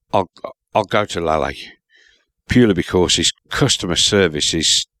does, I'll go to Lale. Purely because his customer service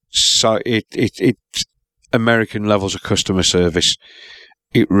is so... It's American levels of customer service.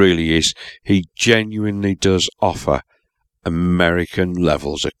 It really is. He genuinely does offer American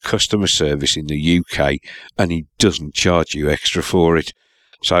levels of customer service in the UK, and he doesn't charge you extra for it.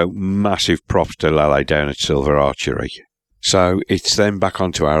 So massive props to Lale down at Silver Archery. So it's then back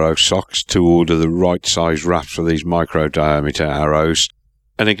onto Arrow Socks to order the right size wraps for these micro diameter arrows.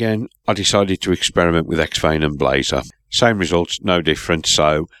 And again, I decided to experiment with X-Vane and Blazer. Same results, no difference.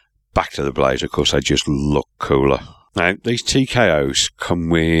 So back to the Blazer, of course, they just look cooler. Now, these TKOs come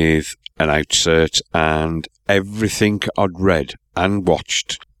with an outsert, and everything I'd read and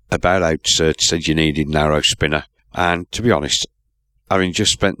watched about outserts said you needed an arrow spinner. And to be honest, having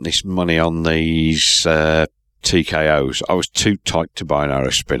just spent this money on these TKOs, I was too tight to buy an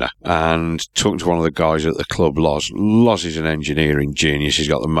arrow spinner. And talking to one of the guys at the club, Loz is an engineering genius. He's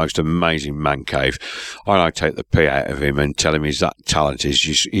got the most amazing man cave. I take the pee out of him and tell him that talent is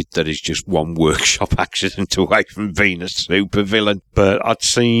just one workshop accident away from being a supervillain. But I'd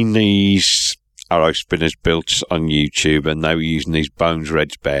seen these arrow spinners built on YouTube, and they were using these Bones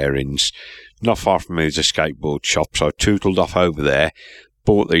Reds bearings. Not far from me is a skateboard shop, so I tootled off over there,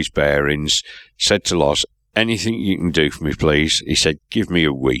 bought these bearings, said to Loz, anything you can do for me, please? He said, give me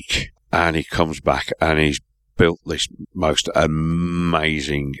a week. And he comes back and he's built this most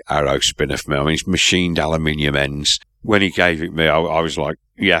amazing arrow spinner for me. I mean, it's machined aluminium ends. When he gave it me, I was like,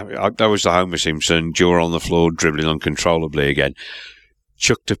 that was the Homer Simpson, jaw on the floor, dribbling uncontrollably again.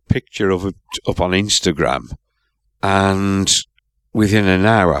 Chucked a picture of it up on Instagram, and within an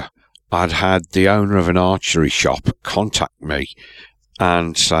hour, I'd had the owner of an archery shop contact me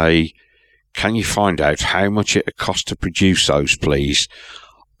and say, can you find out how much it would cost to produce those, please?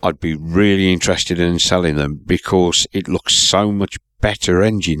 I'd be really interested in selling them because it looks so much better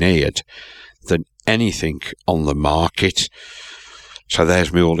engineered than anything on the market. So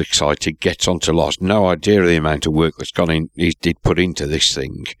there's me all excited, gets onto Loz. No idea of the amount of work that's gone in, he did put into this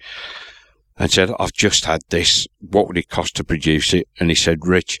thing. And said, I've just had this. What would it cost to produce it? And he said,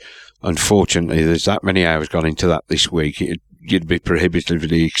 Rich, unfortunately, there's that many hours gone into that this week. You'd be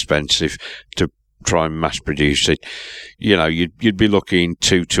prohibitively expensive to try and mass produce it. You know, you'd be looking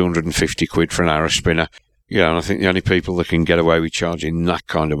 £250 for an arrow spinner. Yeah, and I think the only people that can get away with charging that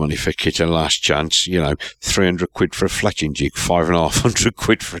kind of money for kit and last chance, £300 for a fletching jig,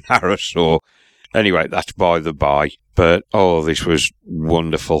 £550 for an arrow saw. Anyway, that's by the by. But, this was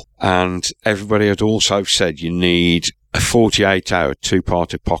wonderful. And everybody had also said you need a 48-hour two-part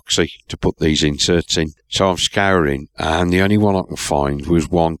epoxy to put these inserts in. So I'm scouring, and the only one I can find was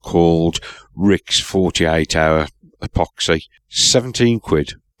one called Rick's 48-hour epoxy.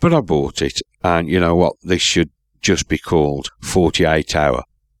 £17. But I bought it, and you know what? This should just be called 48-hour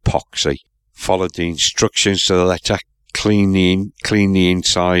epoxy. Followed the instructions to the letter. Clean the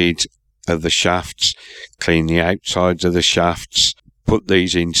inside of the shafts, clean the outsides of the shafts, put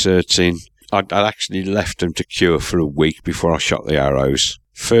these inserts in. I'd actually left them to cure for a week before I shot the arrows.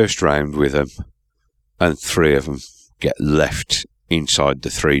 First round with them, and 3 of them get left inside the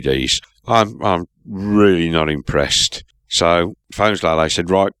 3Ds. I'm really not impressed. So, phones Lale, said,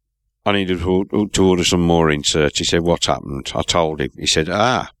 right, I need to order some more inserts. He said, what's happened? I told him. He said,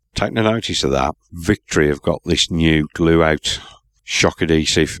 take no notice of that. Victory have got this new glue out shock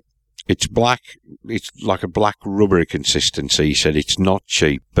adhesive. It's black. It's like a black rubbery consistency. He said it's not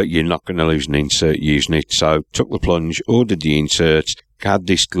cheap, but you're not going to lose an insert using it. So took the plunge, ordered the inserts, had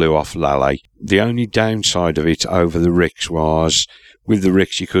this glue off Lale. The only downside of it over the Ricks was, with the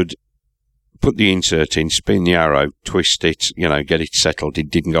Ricks you could put the insert in, spin the arrow, twist it, get it settled. It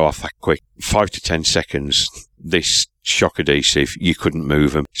didn't go off that quick. 5 to 10 seconds, this shock adhesive, you couldn't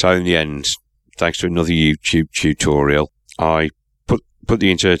move them. So in the end, thanks to another YouTube tutorial, I put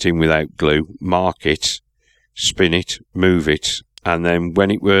the insert in without glue, mark it, spin it, move it, and then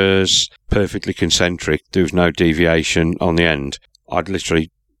when it was perfectly concentric, there was no deviation on the end, I'd literally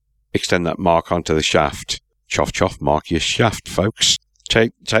extend that mark onto the shaft. Choff, choff, mark your shaft, folks.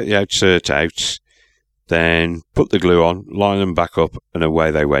 Take the outsert out, then put the glue on, line them back up, and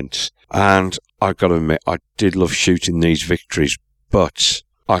away they went. And I've got to admit, I did love shooting these Victories, but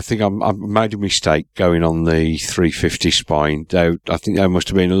I think I made a mistake going on the 350 spine. I think they must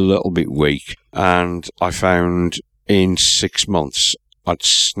have been a little bit weak. And I found in 6 months, I'd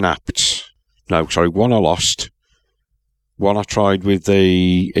snapped. No, sorry, one I lost. One I tried with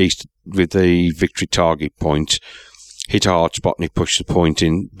the Victory target point. Hit a hard spot and it pushed the point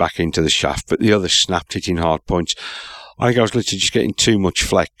back into the shaft. But the other snapped, hitting hard points. I think I was literally just getting too much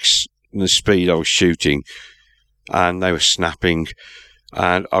flex in the speed I was shooting. And they were snapping.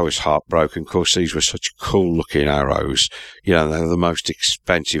 And I was heartbroken. Of course, these were such cool-looking arrows. They were the most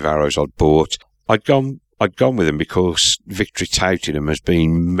expensive arrows I'd bought. I'd gone I'd gone with them because Victory touted them as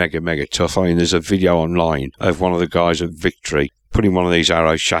being mega, mega tough. I mean, there's a video online of one of the guys at Victory putting one of these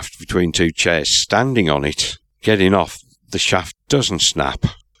arrow shafts between two chairs, standing on it, getting off. The shaft doesn't snap.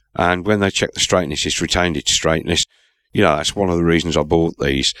 And when they check the straightness, it's retained its straightness. You know, that's one of the reasons I bought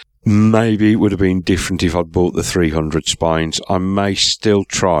these. Maybe it would have been different if I'd bought the 300 spines. I may still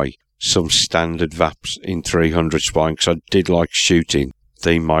try some standard VAPs in 300 spine because I did like shooting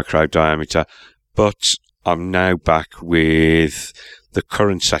the micro diameter. But I'm now back with the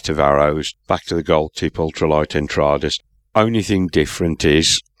current set of arrows, back to the Gold Tip Ultralight Entradas. Only thing different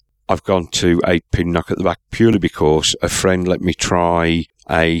is I've gone to 8-pin knock at the back purely because a friend let me try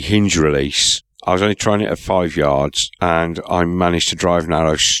a hinge release. I was only trying it at 5 yards and I managed to drive an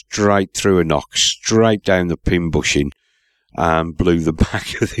arrow straight through a knock, straight down the pin bushing, and blew the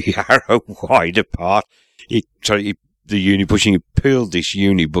back of the arrow wide apart. The uni bushing, it peeled this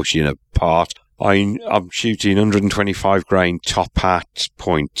uni bushing apart. I'm shooting 125 grain top hat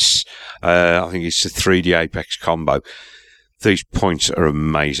points. I think it's a 3D Apex combo. These points are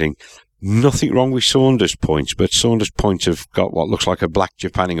amazing. Nothing wrong with Saunders points, but Saunders points have got what looks like a black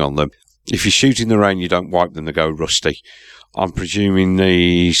Japanning on them. If you shoot in the rain, you don't wipe them, they go rusty. I'm presuming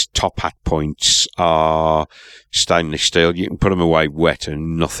these top hat points are stainless steel. You can put them away wet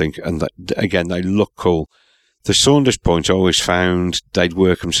and nothing. And again, they look cool. The Saunders points I always found they'd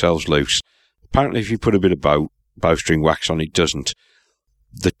work themselves loose. Apparently, if you put a bit of bowstring wax on, it doesn't.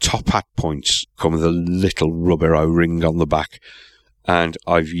 The top hat points come with a little rubber O-ring on the back, and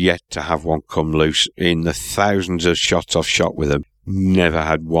I've yet to have one come loose. In the thousands of shots I've shot with them, never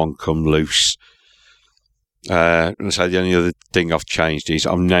had one come loose. And so the only other thing I've changed is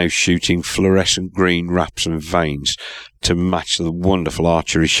I'm now shooting fluorescent green wraps and veins to match the wonderful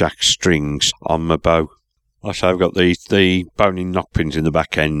Archery Shack strings on my bow. So I've got the boning knock pins in the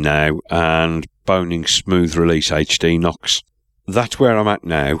back end now and boning smooth release HD knocks. That's where I'm at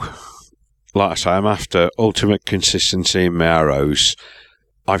now. Like I say, I'm after ultimate consistency in my arrows.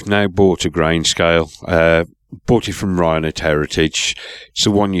 I've now bought a grain scale. Bought it from Ryan at Heritage. It's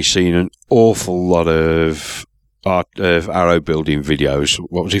the one you see in an awful lot of arrow building videos.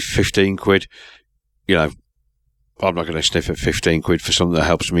 What was it, 15 quid? You know, I'm not going to sniff at 15 quid for something that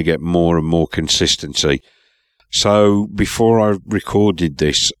helps me get more and more consistency. So before I recorded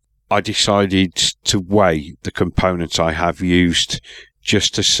this, I decided to weigh the components I have used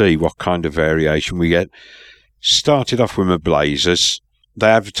just to see what kind of variation we get. Started off with my blazers. They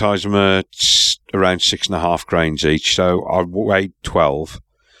advertise them at around 6.5 grains each, so I weighed 12.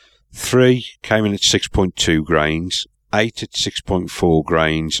 3 came in at 6.2 grains, 8 at 6.4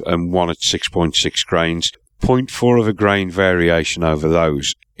 grains, and 1 at 6.6 grains. 0.4 of a grain variation over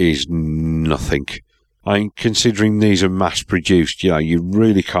those is nothing. I mean, considering these are mass-produced, you know, you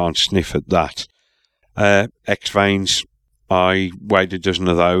really can't sniff at that. X-Veins, I weighed a dozen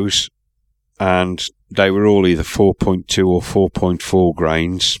of those, and they were all either 4.2 or 4.4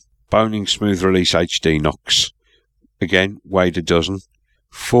 grains. Boning Smooth Release HD knocks, again, weighed a dozen.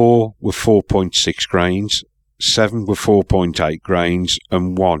 4 were 4.6 grains, 7 were 4.8 grains,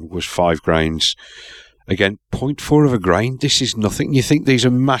 and 1 was 5 grains. Again, 0.4 of a grain, this is nothing. You think these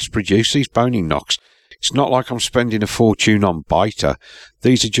are mass-produced, these boning knocks. It's not like I'm spending a fortune on biter.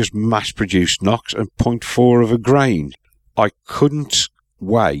 These are just mass-produced knocks and 0.4 of a grain. I couldn't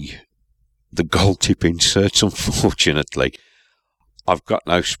weigh the gold tip inserts, unfortunately. I've got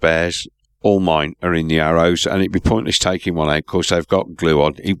no spares. All mine are in the arrows, and it'd be pointless taking one out because they've got glue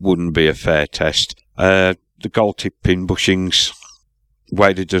on. It wouldn't be a fair test. The gold tip pin bushings,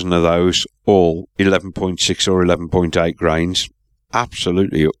 weighed a dozen of those, all 11.6 or 11.8 grains.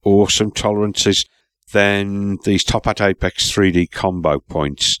 Absolutely awesome tolerances. Then these Top Hat Apex 3D combo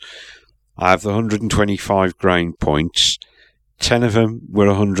points. I have the 125 grain points. 10 of them were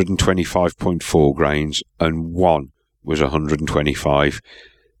 125.4 grains and 1 was 125.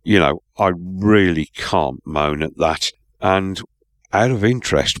 You know, I really can't moan at that. And out of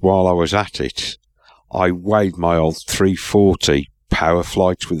interest, while I was at it, I weighed my old 340 power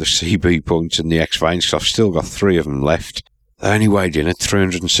flights with the CB points and the X-Veins, because I've still got 3 of them left. They only weighed in at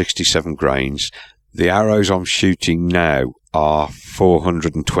 367 grains. The arrows I'm shooting now are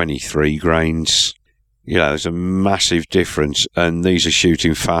 423 grains. You know, there's a massive difference, and these are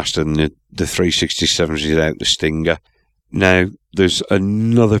shooting faster than the 367s without the stinger. Now, there's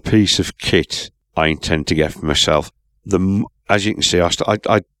another piece of kit I intend to get for myself. As you can see,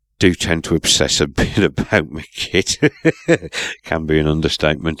 I do tend to obsess a bit about my kit. Can be an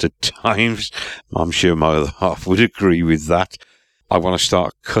understatement at times. I'm sure my other half would agree with that. I want to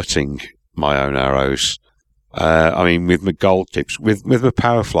start cutting my own arrows. I mean, with my gold tips, with my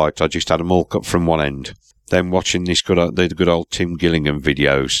power flights, I just had them all cut from one end. Then watching the good old Tim Gillingham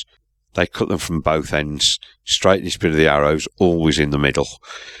videos, they cut them from both ends, straight this bit of the arrows, always in the middle.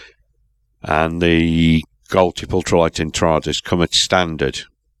 And the gold tip ultralight Entradas come at standard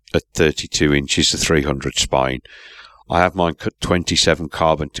at 32 inches, the 300 spine. I have mine cut 27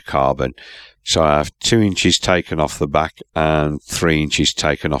 carbon to carbon, so I have 2 inches taken off the back and 3 inches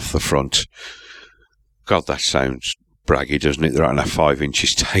taken off the front. God, that sounds braggy, doesn't it? There aren't 5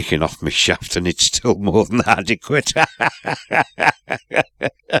 inches taken off my shaft, and it's still more than adequate.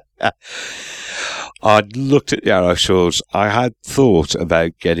 I'd looked at the arrow saws. I had thought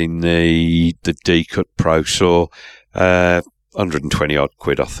about getting the D-Cut Pro saw, 120 odd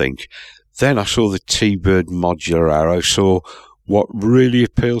quid, I think. Then I saw the T-Bird modular arrow saw. What really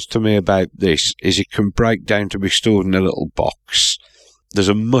appeals to me about this is it can break down to be stored in a little box. There's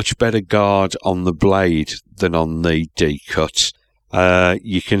a much better guard on the blade than on the D-Cut.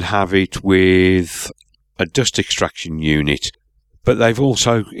 You can have it with a dust extraction unit, but they've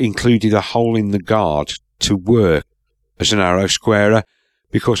also included a hole in the guard to work as an arrow squarer,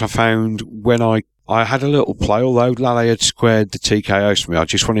 because I found when I had a little play, although Lally had squared the TKOs for me, I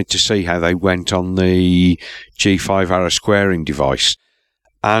just wanted to see how they went on the G5 arrow squaring device.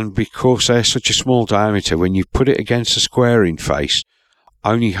 And because they're such a small diameter, when you put it against the squaring face,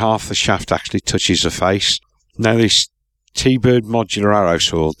 only half the shaft actually touches the face. Now, this T-Bird modular arrow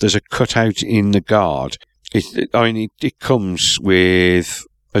saw, there's a cutout in the guard. It comes with,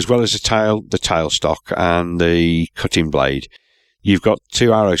 as well as the tailstock and the cutting blade, you've got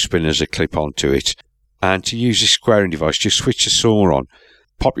 2 arrow spinners that clip onto it. And to use this squaring device, just switch the saw on,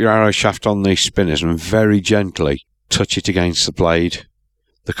 pop your arrow shaft on these spinners and very gently touch it against the blade,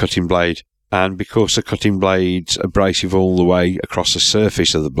 the cutting blade. And because the cutting blade's abrasive all the way across the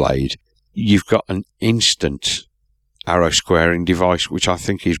surface of the blade, you've got an instant arrow squaring device, which I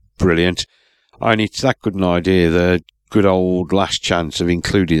think is brilliant. And it's that good an idea, the good old Last Chance have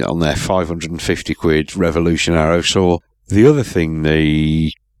included it on their 550 quid Revolution arrow saw. The other thing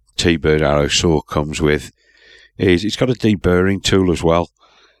the T-Bird arrow saw comes with is it's got a deburring tool as well.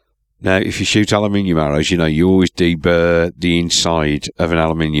 Now, if you shoot aluminium arrows, you always deburr the inside of an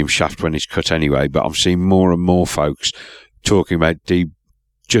aluminium shaft when it's cut anyway, but I'm seeing more and more folks talking about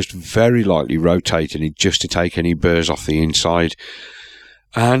just very lightly rotating it just to take any burrs off the inside.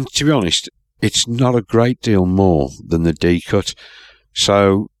 And to be honest, it's not a great deal more than the D-Cut.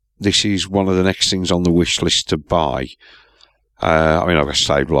 So this is one of the next things on the wish list to buy. I've got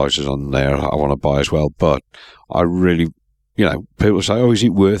stabilizers on there I want to buy as well, but I really, people say, oh, is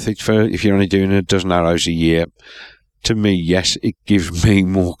it worth it for if you're only doing a dozen arrows a year? To me, yes, it gives me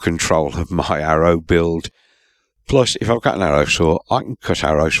more control of my arrow build. Plus, if I've got an arrow saw, I can cut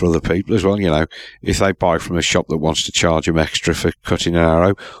arrows for other people as well. If they buy from a shop that wants to charge them extra for cutting an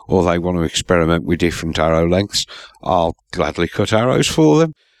arrow, or they want to experiment with different arrow lengths, I'll gladly cut arrows for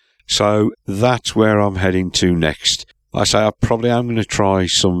them. So that's where I'm heading to next. I say I probably am going to try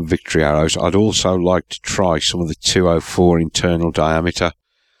some Victory arrows. I'd also like to try some of the 204 internal diameter.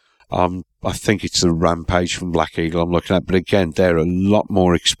 I think it's the Rampage from Black Eagle I'm looking at, but again, they're a lot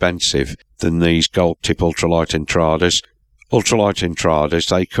more expensive than these gold tip ultralight Entradas. Ultralight Entradas,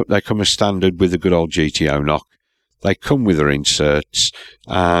 they come as standard with a good old GTO knock. They come with their inserts,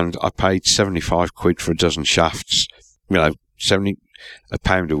 and I paid 75 quid for a dozen shafts.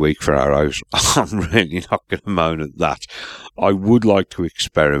 £70 a week for arrows. I'm really not going to moan at that. I would like to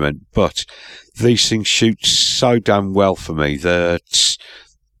experiment, but these things shoot so damn well for me that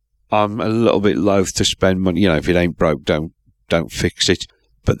I'm a little bit loath to spend money. If it ain't broke, don't fix it.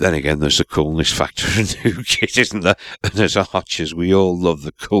 But then again, there's the coolness factor in new kit, isn't there? And as archers, we all love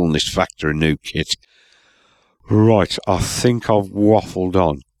the coolness factor in new kit. Right, I think I've waffled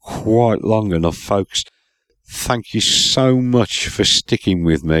on quite long enough, folks. Thank you so much for sticking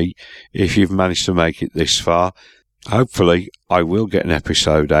with me if you've managed to make it this far. Hopefully, I will get an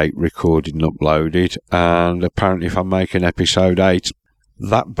episode 8 recorded and uploaded, and apparently if I make an episode 8,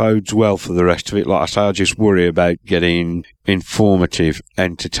 that bodes well for the rest of it. Like I say, I just worry about getting informative,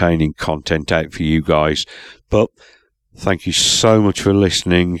 entertaining content out for you guys. But thank you so much for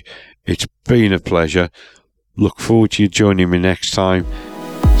listening. It's been a pleasure. Look forward to you joining me next time.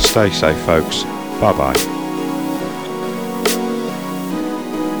 Stay safe, folks. Bye-bye.